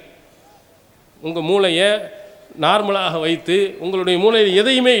எறியுங்கள். உங்கள் மூளையை நார்மலாக வைத்து உங்களுடைய மூளையில்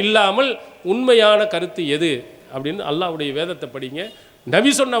எதையுமே இல்லாமல் உண்மையான கருத்து எது அப்படின்னு அல்லாஹ்வுடைய வேதத்தை படிங்க,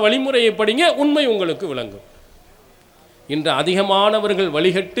 நபி சொன்ன வழிமுறையை படிங்க, உண்மை உங்களுக்கு விளங்கும். இன்று அதிகமானவர்கள்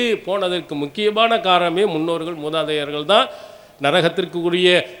வழிகட்டு போனதற்கு முக்கியமான காரணமே முன்னோர்கள் மூதாதையர்கள் தான். நரகத்திற்கு உரிய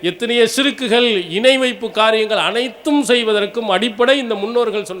எத்தனையோ சிறுக்குகள் இணை வைப்பு காரியங்கள் அனைத்தும் செய்வதற்கும் அடிப்படை இந்த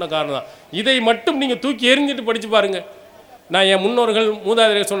முன்னோர்கள் சொன்ன காரணம் தான். இதை மட்டும் நீங்கள் தூக்கி எறிஞ்சிட்டு படித்து பாருங்கள். நான் என் முன்னோர்கள்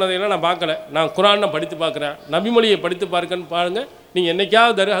மூதாதையர்கள் சொன்னதையெல்லாம் நான் பார்க்கல, நான் குர்ஆனை படித்து பார்க்குறேன், நபிமொழியை படித்து பார்க்கன்னு பாருங்கள். நீங்கள்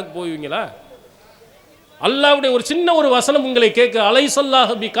என்னைக்காவது தர்காக்கு போவீங்களா? அல்லாஹ்வுடைய ஒரு சின்ன ஒரு வசனம் உங்களை கேட்க,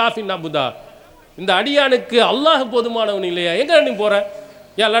 அலைசல்லாஹ் பி காஃபின் அபுதா, இந்த அடியானுக்கு அல்லாஹ் போதுமானவன் இல்லையா? எங்கே நீ போகிற?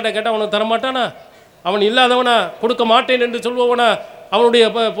 ஏன் அல்லாட்ட கேட்டால் அவனுக்கு தரமாட்டானா? அவன் இல்லாதவனா, கொடுக்க மாட்டேன் என்று சொல்பவனா, அவனுடைய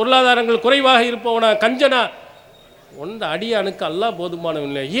பொருளாதாரங்கள் குறைவாக இருப்பவனா, கஞ்சனா? ஒன்ற அடியானுக்கு அல்லாஹ் போதுமானவன்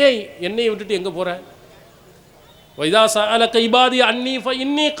இல்லை. ஏன் என்னை விட்டுட்டு எங்கே போகிற? வைதா சஅலக இபாதி அன்னி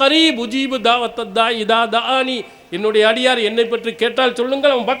ஃபஇன்னி கரீப் உஜீபு தாவத்தத் தாஇ இதா தஆனி, என்னுடைய அடியார் என்னை பற்றி கேட்டால்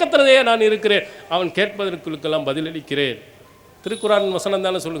சொல்லுங்கள், அவன் பக்கத்திலேயே நான் இருக்கிறேன், அவன் கேட்பதற்குள்ளெல்லாம் பதிலளிக்கிறேன். திருக்குர்ஆன் வசனம்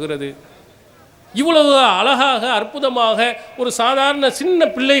தானே சொல்கிறது. இவ்வளவு அழகாக அற்புதமாக ஒரு சாதாரண சின்ன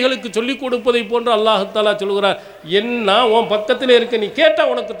பிள்ளைகளுக்கு சொல்லிக் கொடுப்பதை போன்று அல்லாஹ் தஆலா சொல்கிறார், என்ன உன் பக்கத்திலே இருக்க, நீ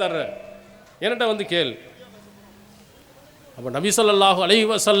கேட்டால் உனக்கு தர்றேன், என்கிட்ட வந்து கேள். அப்போ நபி ஸல்லல்லாஹு அலைஹி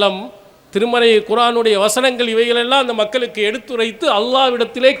வஸல்லம் திருமறை குர்ஆனுடைய வசனங்கள் இவைகளெல்லாம் அந்த மக்களுக்கு எடுத்துரைத்து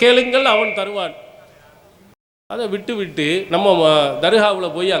அல்லாஹ்விடத்திலே கேளுங்கள், அவன் தருவான். அதை விட்டு விட்டு நம்ம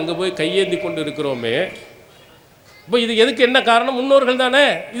தர்காவில் போய் அங்கே போய் கையேந்தி கொண்டு இருக்கிறோமே. இப்போ இது எதுக்கு என்ன காரணம்? முன்னோர்கள் தானே.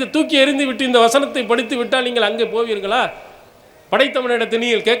 இதை தூக்கி எறிந்து விட்டு இந்த வசனத்தை படித்து விட்டால் நீங்கள் அங்கே போவீர்களா? படைத்தவனிடத்தை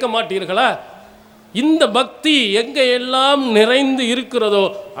நீங்கள் கேட்க மாட்டீர்களா? இந்த பக்தி எங்கே எல்லாம் நிறைந்து இருக்கிறதோ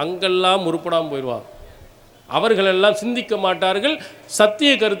அங்கெல்லாம் உருப்படாமல் போயிடுவாங்க. அவர்களெல்லாம் சிந்திக்க மாட்டார்கள்,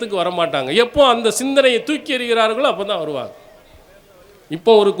 சத்திய கருத்துக்கு வரமாட்டாங்க. எப்போ அந்த சிந்தனையை தூக்கி எறிகிறார்களோ அப்போ தான் வருவாங்க.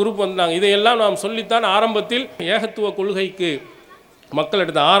 இப்போ ஒரு குரூப் வந்தாங்க. இதையெல்லாம் நாம் சொல்லித்தான் ஆரம்பத்தில் ஏகத்துவ கொள்கைக்கு மக்கள்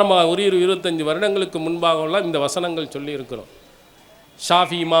எடுத்த ஒரு 25 வருடங்களுக்கு முன்பாகலாம் இந்த வசனங்கள் சொல்லி இருக்கிறோம்.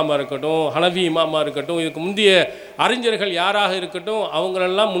 ஷாஃபி இமாமா இருக்கட்டும், ஹனஃபி இமாமா இருக்கட்டும், இதுக்கு முந்தைய அறிஞர்கள் யாராக இருக்கட்டும்,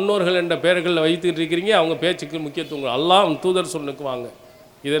 அவங்களெல்லாம் முன்னோர்கள் என்ற பெயர்களில் வைத்துக்கிட்டு இருக்கிறீங்க. அவங்க பேச்சுக்கு முக்கியத்துவம் அல்லாஹ் தூதர் சொன்னுக்கு வாங்க,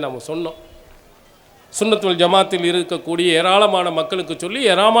 இதை நம்ம சொன்னோம். சுன்னத்துல் ஜமாத்தில் இருக்கக்கூடிய ஏராளமான மக்களுக்கு சொல்லி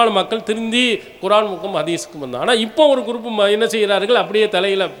ஏராளமான மக்கள் திருந்தி குர்ஆன் பக்கம் ஹதீஸுக்கு வந்தாங்க. ஆனால் இப்போ ஒரு குரூப் என்ன செய்கிறார்கள், அப்படியே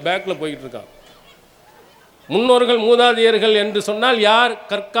தலையில் பேக்கில் போய்கிட்டு இருக்காங்க. முன்னோர்கள் மூதாதையர்கள் என்று சொன்னால் யார்?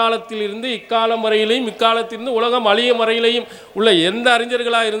 கற்காலத்தில் இருந்து இக்காலம் வரையிலையும் இக்காலத்திலிருந்து உலகம் அழியும் வரையிலையும் உள்ள எந்த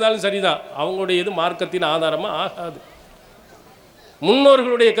அறிஞர்களாக இருந்தாலும் சரிதான், அவங்களுடைய இது மார்க்கத்தின் ஆதாரமாக ஆகாது.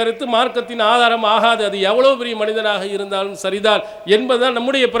 முன்னோர்களுடைய கருத்து மார்க்கத்தின் ஆதாரம் ஆகாது. அது எவ்வளோ பெரிய மனிதனாக இருந்தாலும் சரிதான் என்பதுதான்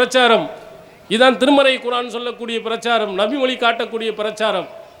நம்முடைய பிரச்சாரம். இதுதான் திருமறை குர்ஆன் சொல்லக்கூடிய பிரச்சாரம், நபிமொழி காட்டக்கூடிய பிரச்சாரம்.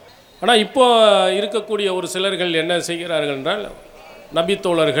 ஆனால் இப்போ இருக்கக்கூடிய ஒரு சிலர்கள் என்ன செய்கிறார்கள் என்றால்,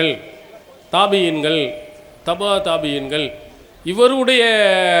 நபித்தோழர்கள், தாபியீன்கள், தபா தாபியீன்கள் இவருடைய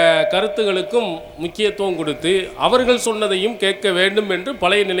கருத்துகளுக்கும் முக்கியத்துவம் கொடுத்து அவர்கள் சொன்னதையும் கேட்க வேண்டும் என்று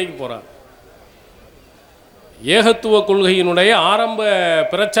பழைய நிலைக்கு போகிறார். ஏகத்துவ கொள்கையினுடைய ஆரம்ப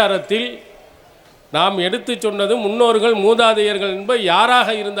பிரச்சாரத்தில் நாம் எடுத்து சொன்னது முன்னோர்கள் மூதாதையர்கள் என்பது யாராக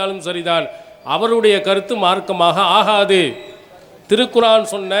இருந்தாலும் சரிதான், அவருடைய கருத்து மார்க்கமாக ஆகாது. திருக்குர்ஆன்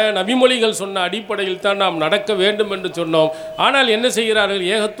சொன்ன நபிமொழிகள் சொன்ன அடிப்படையில் தான் நாம் நடக்க வேண்டும் என்று சொன்னோம். ஆனால் என்ன செய்கிறார்கள்,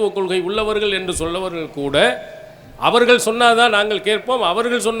 ஏகத்துவ கொள்கை உள்ளவர்கள் என்று சொல்லவர்கள் கூட அவர்கள் சொன்னதான் நாங்கள் கேட்போம்,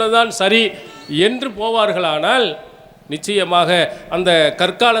 அவர்கள் சொன்னதான் சரி என்று போவார்களானால் நிச்சயமாக அந்த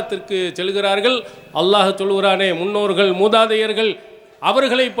கற்காலத்திற்கு செல்கிறார்கள். அல்லாஹ் சொல்கிறானே, முன்னோர்கள் மூதாதையர்கள்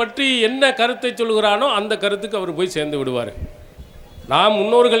அவர்களை பற்றி என்ன கருத்தை சொல்கிறானோ அந்த கருத்துக்கு அவர் போய் சேர்ந்து விடுவார். நாம்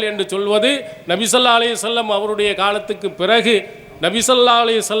முன்னோர்கள் என்று சொல்வது நபி ஸல்லல்லாஹு அலைஹி வஸல்லம் அவருடைய காலத்துக்கு பிறகு நபி ஸல்லல்லாஹு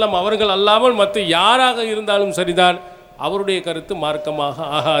அலைஹி வஸல்லம் அவர்கள் அல்லாமல் மற்ற யாராக இருந்தாலும் சரிதான், அவருடைய கருத்து மார்க்கமாக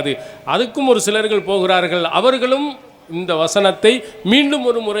ஆகாது. அதுக்கும் ஒரு சிலர்கள் போகிறார்கள். அவர்களும் இந்த வசனத்தை மீண்டும்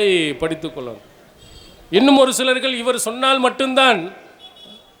ஒரு முறை படித்துக் கொள்ளணும். இன்னும் ஒரு சிலர்கள் இவர் சொன்னால் மட்டும்தான்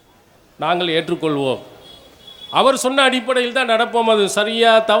நாங்கள் ஏற்றுக்கொள்வோம், அவர் சொன்ன அடிப்படையில் தான் நடப்போம், அது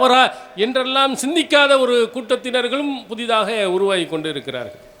சரியா தவறா என்றெல்லாம் சிந்திக்காத ஒரு கூட்டத்தினர்களும் புதிதாக உருவாகி கொண்டு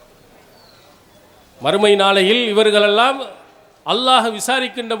இருக்கிறார்கள். மறுமை நாளையில் இவர்களெல்லாம் அல்லாஹ்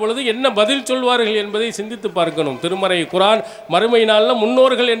விசாரிக்கின்ற பொழுது என்ன பதில் சொல்வார்கள் என்பதை சிந்தித்து பார்க்கணும். திருமறை குர்ஆன் மறுமை நாளில்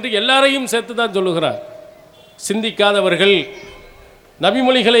முன்னோர்கள் என்று எல்லாரையும் சேர்த்து தான் சொல்லுகிறார். சிந்திக்காதவர்கள்,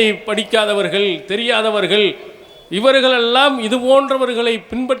 நபிமொழிகளை படிக்காதவர்கள், தெரியாதவர்கள், இவர்களெல்லாம் இது போன்றவர்களை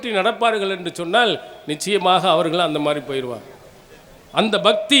பின்பற்றி நடப்பார்கள் என்று சொன்னால் நிச்சயமாக அவர்கள் அந்த மாதிரி போயிடுவார். அந்த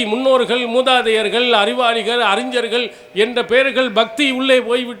பக்தி, முன்னோர்கள் மூதாதையர்கள் அறிவாளிகள் அறிஞர்கள் என்ற பெயர்கள் பக்தி உள்ளே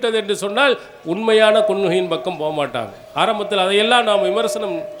போய்விட்டது என்று சொன்னால் உண்மையான கொள்கையின் பக்கம் போக மாட்டாங்க. ஆரம்பத்தில் அதையெல்லாம் நாம்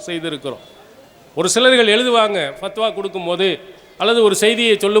விமர்சனம் செய்திருக்கிறோம். ஒரு சிலர்கள் எழுதுவாங்க, ஃபத்வா கொடுக்கும்போது அல்லது ஒரு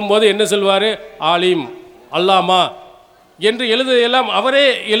செய்தியை சொல்லும்போது என்ன சொல்வார், ஆலிம், அல்லாமா என்று எழுதுவதையெல்லாம் அவரே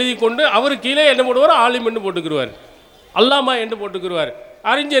எழுதி கொண்டு அவர் கீழே என்ன போடுவார், ஆலிம் என்று போட்டுக்கிடுவார், அல்லாமா என்று போட்டுக்கிடுவார்,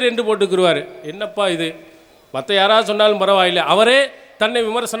 அறிஞர் என்று போட்டுக்கிடுவார். என்னப்பா இது, மற்ற யாராவது சொன்னாலும் பரவாயில்லை, அவரே தன்னை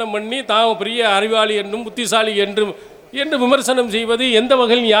விமர்சனம் பண்ணி தான் பெரிய அறிவாளி என்றும் புத்திசாலி என்றும் என்று விமர்சனம் செய்வது எந்த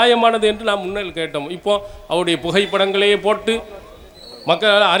வகையில் நியாயமானது என்று நாம் முன்னில் கேட்டோம். இப்போ அவருடைய புகைப்படங்களையே போட்டு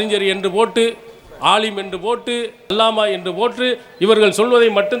மக்கள் அறிஞர் என்று போட்டு, ஆலிம் என்று போட்டு, அல்லாமா என்று போட்டு இவர்கள் சொல்வதை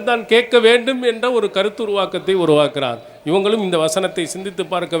மட்டும்தான் கேட்க வேண்டும் என்ற ஒரு கருத்து உருவாக்கத்தை உருவாக்குறார். இவங்களும் இந்த வசனத்தை சிந்தித்து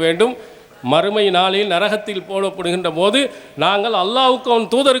பார்க்க வேண்டும். மறுமை நாளில் நரகத்தில் போடப்படுகின்ற போது நாங்கள் அல்லாஹ்வுக்கும்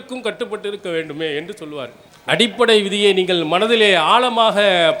அவன் தூதருக்கும் கட்டுப்பட்டு இருக்க வேண்டுமே என்று சொல்வார். அடிப்படை விதியை நீங்கள் மனதிலே ஆழமாக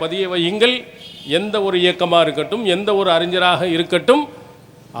பதிய வையுங்கள். எந்த ஒரு இயக்கமாக இருக்கட்டும், எந்த ஒரு அறிஞராக இருக்கட்டும்,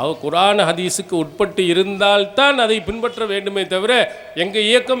 குர்ஆன் ஹதீஸுக்கு உட்பட்டு இருந்தால்தான் அதை பின்பற்ற வேண்டுமே தவிர எங்கள்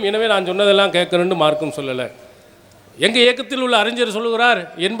இயக்கம் எனவே நான் சொன்னதெல்லாம் கேட்கணுன்னு மார்க்கம் சொல்லலை. எங்கள் இயக்கத்தில் உள்ள அறிஞர் சொல்லுகிறார்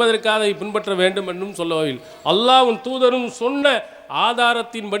என்பதற்காக அதை பின்பற்ற வேண்டும் என்றும் சொல்லவில்லை. அல்லாஹ்வும் தூதரும் சொன்ன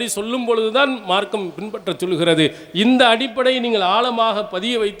ஆதாரத்தின்படி சொல்லும் பொழுதுதான் மார்க்கம் பின்பற்ற சொல்கிறது. இந்த அடிப்படையை நீங்கள் ஆழமாக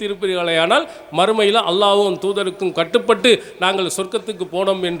பதிய வைத்திருப்பீர்களேயானால் மறுமையில் அல்லாஹ்வும் தூதருக்கும் கட்டுப்பட்டு நாங்கள் சொர்க்கத்துக்கு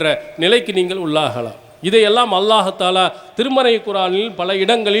போனோம் என்ற நிலைக்கு நீங்கள் உள்ளாகலாம். இதையெல்லாம் அல்லாஹ் தஆலா திருமறை குர்ஆனில் பல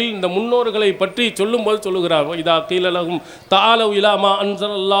இடங்களில் இந்த முன்னோர்களை பற்றி சொல்லும்போது சொல்லுகிறார். இதா கீல லஹும் தஆலவ் இலா மா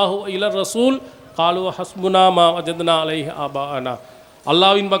அன்ஸலல்லாஹு இலர் ரசூல் காலு ஹஸ்புனா மா வஜத்னா அலைஹி ஆபாஅனா.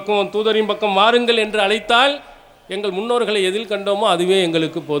 அல்லாஹ்வின் பக்கம் தூதரின் பக்கம் வாருங்கள் என்று அழைத்தால் எங்கள் முன்னோர்களை எதில் கண்டோமோ அதுவே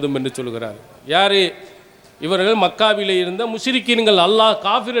எங்களுக்கு போதும் என்று சொல்கிறார். யார் இவர்கள்? மக்காவிலே இருந்த முஷ்ரிக்கீன்கள். அல்லாஹ்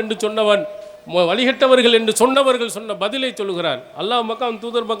காஃபிர் என்று சொன்னவன், வழிகட்டவர்கள் என்று சொன்னவர்கள் சொன்ன பதிலை சொல்லுகிறார். அல்லாஹ் பக்கம்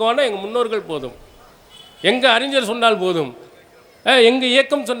தூதர் பக்கம்னா எங்கள் முன்னோர்கள் போதும், எங்கள் அறிஞர் சொன்னால் போதும், எங்கள்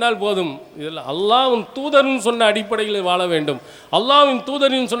இயக்கம் சொன்னால் போதும். இதில் அல்லாஹ்வின் தூதரின் சொன்ன அடிப்படையில் வாழ வேண்டும். அல்லாஹ்வின்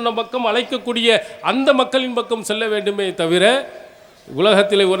தூதரின் சொன்ன பக்கம் அழைக்கக்கூடிய அந்த மக்களின் பக்கம் செல்ல வேண்டுமே தவிர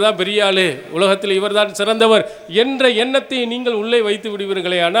உலகத்தில் இவர் தான் பெரிய ஆளு, உலகத்தில் இவர் தான் சிறந்தவர் என்ற எண்ணத்தை நீங்கள் உள்ளே வைத்து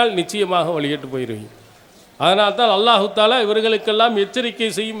விடுவீர்களே ஆனால் நிச்சயமாக வழிகட்டு போயிடுவீங்க. அதனால் தான் அல்லாஹு தஆலா இவர்களுக்கெல்லாம் எச்சரிக்கை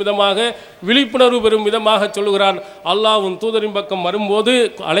செய்யும் விதமாக, விழிப்புணர்வு பெறும் விதமாக சொல்கிறான். அல்லாஹ்வின் தூதரின் பக்கம் வரும்போது,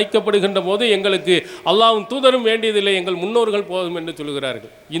 அழைக்கப்படுகின்ற போது எங்களுக்கு அல்லாஹ்வின் தூதரும் வேண்டியதில்லை, எங்கள் முன்னோர்கள் போதும் என்று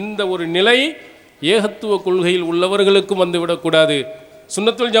சொல்கிறார்கள். இந்த ஒரு நிலை ஏகத்துவ கொள்கையில் உள்ளவர்களுக்கும் வந்துவிடக்கூடாது,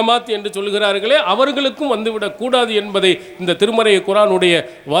 சுன்னத்துல் ஜமாத் என்று சொல்கிறார்களே அவர்களுக்கும் வந்துவிடக்கூடாது என்பதை இந்த திருமறை குர்ஆனுடைய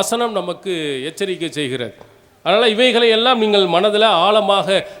வசனம் நமக்கு எச்சரிக்கை செய்கிறது. அதனால் இவைகளை எல்லாம் நீங்கள் மனதில்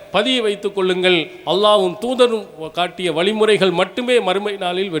ஆழமாக பதிய வைத்துக் கொள்ளுங்கள். அல்லாஹ்வும் தூதரும் காட்டிய வழிமுறைகள் மட்டுமே மறுமை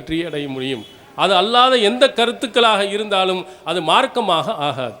நாளில் வெற்றி அடைய முடியும். அது அல்லாத எந்த கருத்துக்களாக இருந்தாலும் அது மார்க்கமாக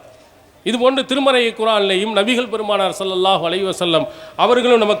ஆகாது. இதுபோன்று திருமறை குர்ஆனிலேயும் நபிகள் பெருமானார் ஸல்லல்லாஹு அலைஹி வஸல்லம்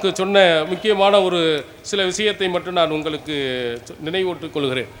அவர்களும் நமக்கு சொன்ன முக்கியமான ஒரு சில விஷயத்தை மட்டும் நான் உங்களுக்கு நினைவூட்டிக்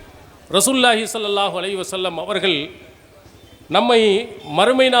கொள்கிறேன். ரசூலுல்லாஹி ஸல்லல்லாஹு அலைஹி வஸல்லம் அவர்கள் நம்மை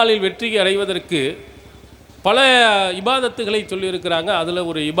மறுமை நாளில் வெற்றி அடைவதற்கு பல இபாதத்துகளை சொல்லியிருக்கிறாங்க. அதில்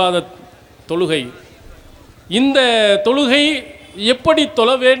ஒரு இபாதத் தொழுகை. இந்த தொழுகை எப்படி தொழ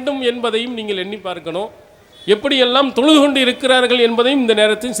வேண்டும் என்பதையும் நீங்கள் எண்ணி பார்க்கணும். எப்படியெல்லாம் தொழுது கொண்டு இருக்கிறார்கள் என்பதையும் இந்த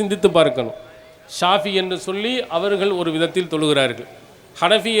நேரத்தில் சிந்தித்து பார்க்கணும். ஷாஃபி என்று சொல்லி அவர்கள் ஒரு விதத்தில் தொழுகிறார்கள்,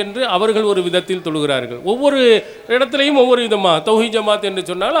 ஹனஃபி என்று அவர்கள் ஒரு விதத்தில் தொழுகிறார்கள். ஒவ்வொரு இடத்துலையும் ஒவ்வொரு விதமாக தௌஹீத் ஜமாத் என்று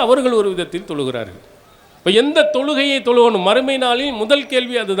சொன்னால் அவர்கள் ஒரு விதத்தில் தொழுகிறார்கள். இப்போ எந்த தொழுகையை தொழுகணும்? மறுமை நாளில் முதல்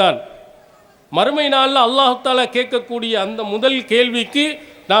கேள்வி அதுதான். மறுமை நாளில் அல்லாஹ் தஆலா கேட்கக்கூடிய அந்த முதல் கேள்விக்கு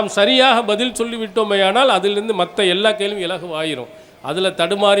நாம் சரியாக பதில் சொல்லிவிட்டோமேயானால் அதிலிருந்து மற்ற எல்லா கேள்வியும் இலகுவாயிரும். அதில்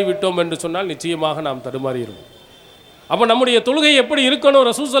தடுமாறி விட்டோம் என்று சொன்னால் நிச்சயமாக நாம் தடுமாறிடுவோம். அப்போ நம்முடைய தொழுகை எப்படி இருக்கணும்?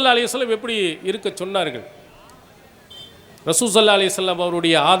 ரசூல் ஸல்லல்லாஹு அலைஹி வஸல்லம் எப்படி இருக்க சொன்னார்கள்? ரசூல் ஸல்லல்லாஹு அலைஹி வஸல்லம்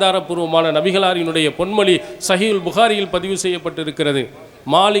அவருடைய ஆதாரபூர்வமான நபிகளாரினுடைய பொன்மொழி சஹீஹுல் புகாரியில் பதிவு செய்யப்பட்டிருக்கிறது.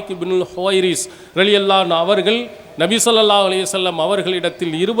 மாலிக் பினுல் ஹுவைரிஸ் ரலியல்லாஹு அன்ஹு அவர்கள் நபி ஸல்லல்லாஹு அலைஹி வஸல்லம்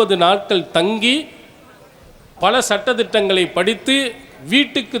அவர்களிடத்தில் 20 நாட்கள் தங்கி பல சட்டதிட்டங்களை படித்து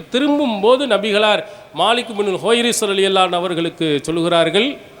வீட்டுக்கு திரும்பும் போது நபிகளார் மாலிக் பினுல் ஹுவைரிஸ் ரலியல்லாஹு அன்ஹு அவர்களுக்கு சொல்கிறார்கள்,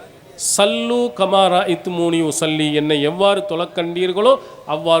 சல்லு கமாரா இத்மூனி உசல்லி, என்னை எவ்வாறு தொழக்கண்டீர்களோ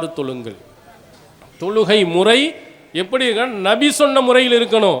அவ்வாறு தொழுங்கள். தொழுகை முறை எப்படி இருக்கணும்? நபி சொன்ன முறையில்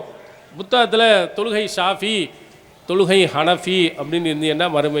இருக்கணும். புத்தகத்தில் தொழுகை ஷாஃபி, தொழுகை ஹனஃபி அப்படின்னு இருந்தீங்கன்னா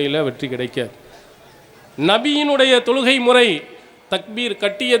மறுமையில் வெற்றி கிடைக்காது. நபியினுடைய தொழுகை முறை தக்பீர்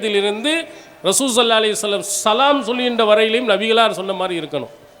கட்டியதிலிருந்து ரசூல் ஸல்லல்லாஹு அலைஹி வஸல்லம் சலாம் சொல்லுகின்ற வரையிலையும் நபிகளார் சொன்ன மாதிரி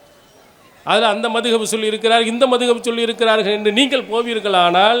இருக்கணும். அதில் அந்த மதுஹப் சொல்லியிருக்கிறார், இந்த மதுஹப் சொல்லியிருக்கிறார்கள் என்று நீங்கள்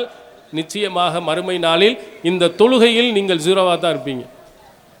போவீர்களானால் நிச்சயமாக மறுமை நாளில் இந்த தொழுகையில் நீங்கள் ஜீரோவாக தான் இருப்பீங்க.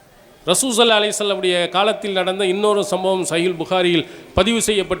 ரசூல் ஸல்லல்லாஹு அலைஹி வஸல்லமுடைய காலத்தில் நடந்த இன்னொரு சம்பவம் சஹீஹுல் புகாரியில் பதிவு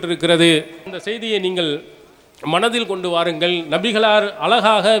செய்யப்பட்டிருக்கிறது. இந்த செய்தியை நீங்கள் மனதில் கொண்டு வாருங்கள். நபிகளார்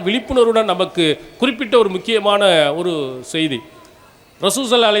அழகாக விழிப்புணர்வுடன் நமக்கு குறிப்பிட்ட ஒரு முக்கியமான ஒரு செய்தி. ரசூல்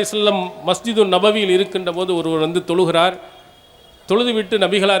ஸல்லல்லாஹு அலைஹி வஸல்லம் மஸ்ஜிது நபவியில் இருக்கின்ற போது ஒருவர் வந்து தொழுகிறார். தொழுதுவிட்டு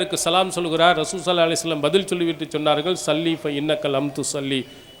நபிகளாருக்கு சலாம் சொல்கிறார். ரசூல் ஸல்லல்லாஹு அலைஹி வஸல்லம் பதில் சொல்லிவிட்டு சொன்னார்கள், சல்லி ஃப இன்னக்க லம் துஸல்லி,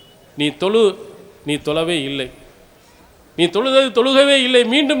 நீ தொழு, நீ தொழவே இல்லை, நீ தொழுகவே இல்லை,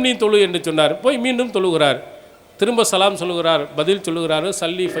 மீண்டும் நீ தொழு என்று சொன்னார். போய் மீண்டும் தொழுகிறார். திரும்ப சலாம் சொல்கிறார். பதில் சொல்லுகிறார்,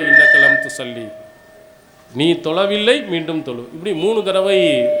 சல்லி ஃப இன்னக்க லம் துஸல்லி, நீ தொழவில்லை, மீண்டும் தொழு. இப்படி 3 தடவை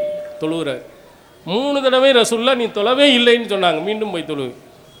தொழுகிறார். 3 தடவை ரசூலுல்லாஹ் நீ தொழவே இல்லைன்னு சொன்னாங்க. மீண்டும் போய் தொழு.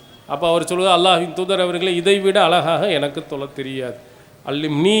 அப்போ அவர் சொல்லுவார், அல்லாஹ்வின் தூதர் அவர்களே, இதை விட அழகாக எனக்கு தொழ தெரியாது,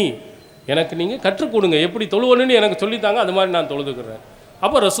 அல்லிம்னி, எனக்கு நீங்கள் கற்றுக் கொடுங்க, எப்படி தொழுவணுன்னு எனக்கு சொல்லித்தாங்க, அது மாதிரி நான் தொழுதுக்கிறேன்.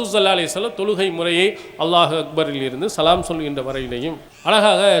 அப்போ ரசூல் ஸல்லல்லாஹு அலைஹி வஸல்லம் தொழுகை முறையை அல்லாஹ் அக்பரில் இருந்து சலாம் சொல்கின்ற வரையிலையும்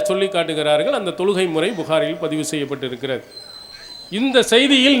அழகாக சொல்லி காட்டுகிறார்கள். அந்த தொழுகை முறை புகாரில் பதிவு செய்யப்பட்டிருக்கிறது. இந்த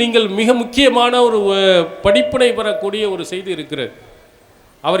செய்தியில் நீங்கள் மிக முக்கியமான ஒரு படிப்பினை பெறக்கூடிய ஒரு செய்தி இருக்கிறது.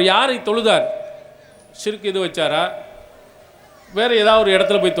 அவர் யாரை தொழுதார்? ஷிர்க் இது வச்சாரா, வேறு ஏதாவது ஒரு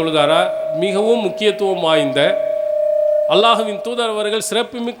இடத்துல போய் தொழுதாரா? மிகவும் முக்கியத்துவம் வாய்ந்த அல்லாஹுவின் தூதர் அவர்கள்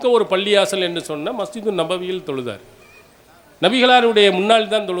சிறப்புமிக்க ஒரு பள்ளியாசல் என்று சொன்ன மஸ்ஜிது நபவியில் தொழுதார். நபிகளாருடைய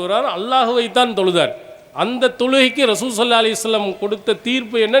முன்னால் தான் தொழுகிறார், அல்லாஹுவை தான் தொழுதார். அந்த தொழுகைக்கு ரசூல் ஸல்லல்லாஹு அலைஹி வஸல்லம் கொடுத்த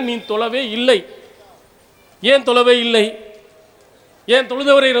தீர்ப்பு என்ன? நீ தொழவே இல்லை. ஏன் தொழவே இல்லை? ஏன்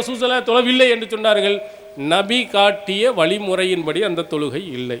தொழுதவரை ரசூல் ஸல்லல்லாஹு தொழவில்லை என்று சொன்னார்கள்? நபி காட்டிய வழிமுறையின்படி அந்த தொழுகை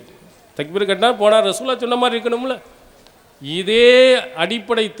இல்லை. தக்பீர் கட்டினா போனார், ரசூலுல்லாஹ் சொன்ன மாதிரி இருக்கணும்ல. இதே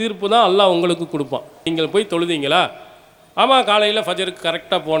அடிப்படை தீர்ப்பு தான் அல்லாஹ் உங்களுக்கு கொடுப்பான். நீங்கள் போய் தொழுதீங்களா? ஆமாம், காலையில் ஃபஜருக்கு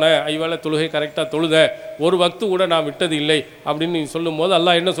கரெக்டாக போனேன், ஐவேளை தொழுகை கரெக்டாக தொழுத, ஒரு வக்து கூட நான் விட்டது இல்லை அப்படின்னு நீங்கள் சொல்லும்போது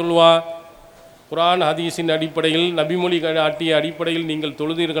அல்லாஹ் என்ன சொல்லுவான்? குர்ஆன் ஹதீஸின் அடிப்படையில், நபிமொழி காட்டிய அடிப்படையில் நீங்கள்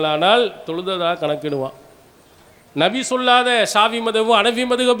தொழுதீர்களானால் தொழுததாக கணக்கிடுவான். நபி சொல்லாத ஷாஃபி மதுஹப், ஹனஃபி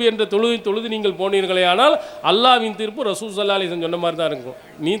மதுஹப் என்ற தொழுது நீங்கள் போனீர்களே ஆனால் அல்லாஹ்வின் தீர்ப்பு ரசூல் ஸல்லல்லாஹு அலைஹி வஸல்லம் சொன்ன மாதிரி தான் இருக்கும்.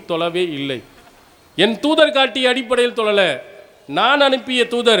 நீ தொழவே இல்லை. என் தூதர் காட்டிய அடிப்படையில் தொழலை. நான் அனுப்பிய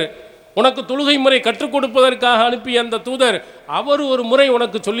தூதர், உனக்கு தொழுகை முறை கற்றுக் கொடுப்பதற்காக அனுப்பிய அந்த தூதர், அவர் ஒரு முறை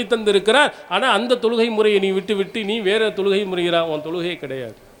உனக்கு சொல்லி தந்திருக்கிறார். ஆனால் அந்த தொழுகை முறையை நீ விட்டு நீ வேறு தொழுகை முறைகிறான், உன் தொழுகை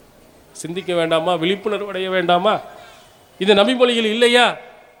கிடையாது. சிந்திக்க வேண்டாமா? விழிப்புணர்வு அடைய வேண்டாமா? இது நபிமொழியில் இல்லையா?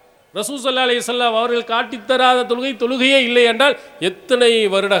 ரசூல் ஸல்லல்லாஹு அலைஹி வஸல்லம் அவர்கள் காட்டித்தராத தொழுகையே இல்லை என்றால் எத்தனை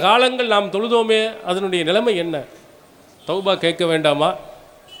வருட காலங்கள் நாம் தொழுதோமே, அதனுடைய நிலைமை என்ன? தௌபா கேட்க வேண்டாமா?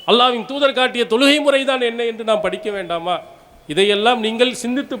 அல்லாஹ்வின் தூதர் காட்டிய தொழுகை முறை தான் என்ன என்று நாம் படிக்க வேண்டாமா? இதையெல்லாம் நீங்கள்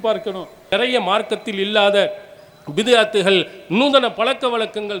சிந்தித்து பார்க்கணும். நிறைய மார்க்கத்தில் இல்லாத பித்அத்துகள், நூதன பழக்க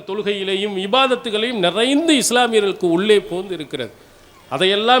வழக்கங்கள் தொழுகையிலேயும் இபாதத்துகளையும் நிறைந்து இஸ்லாமியர்களுக்கு உள்ளே போந்து இருக்கிறது.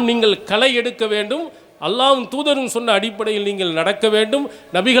 அதையெல்லாம் நீங்கள் களை எடுக்க வேண்டும். அல்லாஹ்வும் தூதரும் சொன்ன அடிப்படையில் நீங்கள் நடக்க வேண்டும்.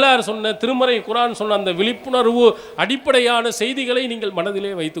 நபிகளார் சொன்ன, திருமறை குர்ஆன் சொன்ன அந்த விழிப்புணர்வு அடிப்படையான செய்திகளை நீங்கள்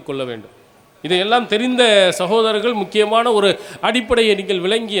மனதிலே வைத்து கொள்ள வேண்டும். இதையெல்லாம் தெரிந்த சகோதரர்கள் முக்கியமான ஒரு அடிப்படையை நீங்கள்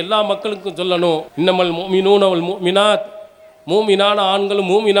விளங்கி எல்லா மக்களுக்கும் சொல்லணும். இன்னமல் முஃமினூன வல் முஃமினாத், மூமினான ஆண்களும்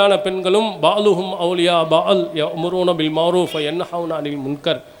மூமினான பெண்களும் பாலுஹும் அவுலியா பால் யஅமுரூன பில் மஅரூஃப் வ யன்ஹவுன அனில்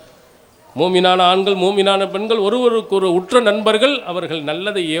முன்கர். மூமினான ஆண்கள் மூமினான பெண்கள் ஒருவருக்கு ஒரு உற்ற நண்பர்கள். அவர்கள்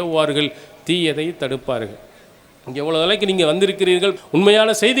நல்லதை ஏவுவார்கள், தீயதை தடுப்பார்கள். இங்கே எவ்வளோ நாளைக்கு நீங்கள் வந்திருக்கிறீர்கள், உண்மையான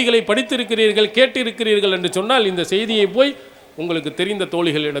செய்திகளை படித்திருக்கிறீர்கள், கேட்டிருக்கிறீர்கள் என்று சொன்னால் இந்த செய்தியை போய் உங்களுக்கு தெரிந்த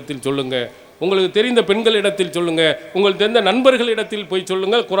தோழிகளிடத்தில் சொல்லுங்கள், உங்களுக்கு தெரிந்த பெண்களிடத்தில் சொல்லுங்கள், உங்களுக்கு தெரிந்த நண்பர்களிடத்தில் போய்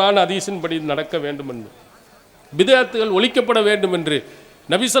சொல்லுங்கள். குர்ஆன் ஹதீஸின் படி நடக்க வேண்டும் என்று, பித்அத்துகள் ஒழிக்கப்பட வேண்டும் என்று,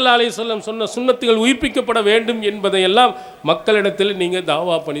 நபி ஸல்லல்லாஹு அலைஹி வஸல்லம் சொன்ன சுன்னத்துகள் உயிர்ப்பிக்கப்பட வேண்டும் என்பதையெல்லாம் மக்களிடத்தில் நீங்கள்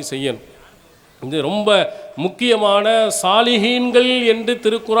தாவா பணி செய்யணும். இது ரொம்ப முக்கியமான சாலிஹீன்கள் என்று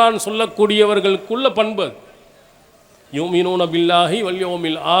திருக்குர்ஆன் சொல்லக்கூடியவர்களுக்குள்ள பண்பு. யூமினூன பில்லாஹி வல்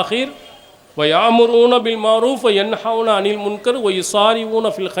யௌமில் ஆஹிர் வ யாமுரூன பில் மஅரூஃப் வ யன்ஹவுன அனில் முன்கர் வ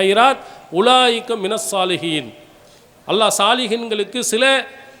யுஸாரிஊன ஃபில் கைராத் உலாயிக மினஸ் சாலிஹீன். அல்லாஹ் சாலிஹீன்களுக்கு சில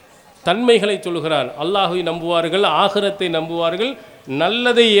தன்மைகளை சொல்கிறான். அல்லாஹ்வை நம்புவார்கள், ஆகிரத்தை நம்புவார்கள்,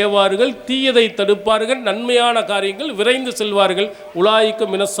 நல்லதை ஏவார்கள், தீயதை தடுப்பார்கள், நன்மையான காரியங்கள் விரைந்து செல்வார்கள். உலாயிக்க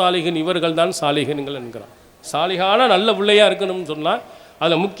மினஸ் சாலிஹின், இவர்கள் தான் சாலிஹின்கள் என்கிறான். சாலிஹான நல்ல பிள்ளையாக இருக்கணும்னு சொன்னால்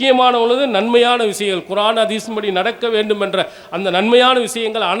அதில் முக்கியமான உள்ளது நன்மையான விஷயங்கள், குர்ஆன் ஹதீஸின் படி நடக்க வேண்டும் என்ற அந்த நன்மையான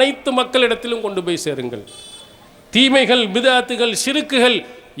விஷயங்கள் அனைத்து மக்களிடத்திலும் கொண்டு போய் சேருங்கள். தீமைகள், பித்அத்துகள், ஷிர்க்குகள்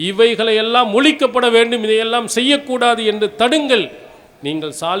இவைகளை எல்லாம் ஒழிக்கப்பட வேண்டும், இதையெல்லாம் செய்யக்கூடாது என்று தடுங்கள்.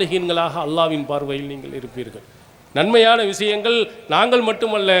 நீங்கள் சாலிஹீன்களாக அல்லாஹ்வின் பார்வையில் நீங்கள் இருப்பீர்கள். நன்மையான விஷயங்கள் நாங்கள்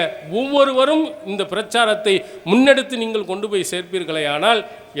மட்டுமல்ல, ஒவ்வொருவரும் இந்த பிரச்சாரத்தை முன்னெடுத்து நீங்கள் கொண்டு போய் சேர்ப்பீர்களே ஆனால்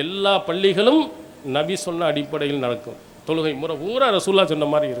எல்லா பள்ளிகளும் நபி சொன்ன அடிப்படையில் நடக்கும். தொழுகை முறை பூரா ரசூலுல்லாஹ் சொன்ன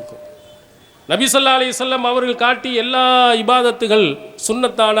மாதிரி இருக்கும். நபி ஸல்லல்லாஹு அலைஹி வஸல்லம் அவர்கள் காட்டி எல்லா இபாதத்துகள்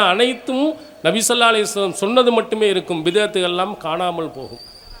சுன்னத்தான அனைத்தும் நபி ஸல்லல்லாஹு அலைஹி வஸல்லம் சொன்னது மட்டுமே இருக்கும். பித்அத்துகள் எல்லாம் காணாமல் போகும்.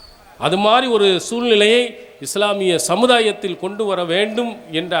 அது மாதிரி ஒரு சூழ்நிலையை இஸ்லாமிய சமுதாயத்தில் கொண்டு வர வேண்டும்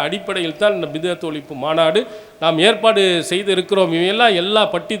என்ற அடிப்படையில் தான் இந்த பித்அத் ஒழிப்பு மாநாடு நாம் ஏற்பாடு செய்திருக்கிறோம். இவையெல்லாம் எல்லா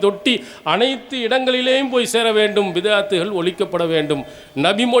பட்டி தொட்டி அனைத்து இடங்களிலேயும் போய் சேர வேண்டும். பித்அத்துகள் ஒழிக்கப்பட வேண்டும்.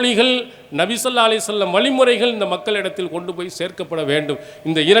 நபிமொழிகள், நபி ஸல்லல்லாஹு அலைஹி வஸல்லம் வழிமுறைகள் இந்த மக்களிடத்தில் கொண்டு போய் சேர்க்கப்பட வேண்டும்.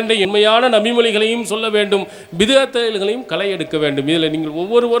 இந்த இரண்டை உண்மையான நபிமொழிகளையும் சொல்ல வேண்டும், பித்அத்துகளையும் களை எடுக்க வேண்டும். இதில் நீங்கள்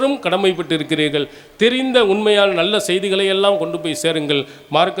ஒவ்வொருவரும் கடமைப்பட்டு இருக்கிறீர்கள். தெரிந்த உண்மையான நல்ல செய்திகளை எல்லாம் கொண்டு போய் சேருங்கள்.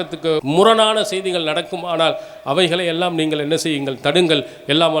 மார்க்கத்துக்கு முரணான செய்திகள் நடக்குமானால் அவைகளை எல்லாம் நீங்கள் என்ன செய்யுங்கள், தடுங்கள்.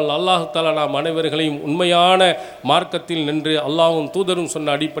 எல்லாம் அல்லாஹ் தஆலா நாம் அனைவர்களையும் உண்மையான மார்க்கத்தில் நின்று அல்லாஹ்வும் தூதரும்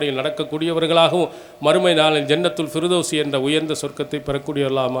சொன்ன அடிப்படையில் நடக்கக்கூடியவர்களாகவும் மறுமை நாளில் ஜன்னத்துல் ஃபிர்தௌஸ் என்ற உயர்ந்த சொர்க்கத்தை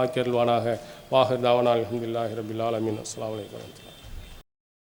பெறக்கூடியவர்களாக ஆக்கி அருள்வானாக. வாஹிர் தாவனா அல்ஹம்துலில்லாஹி ரப்பில் ஆலமீன். அஸ்ஸலாமு அலைக்கும்.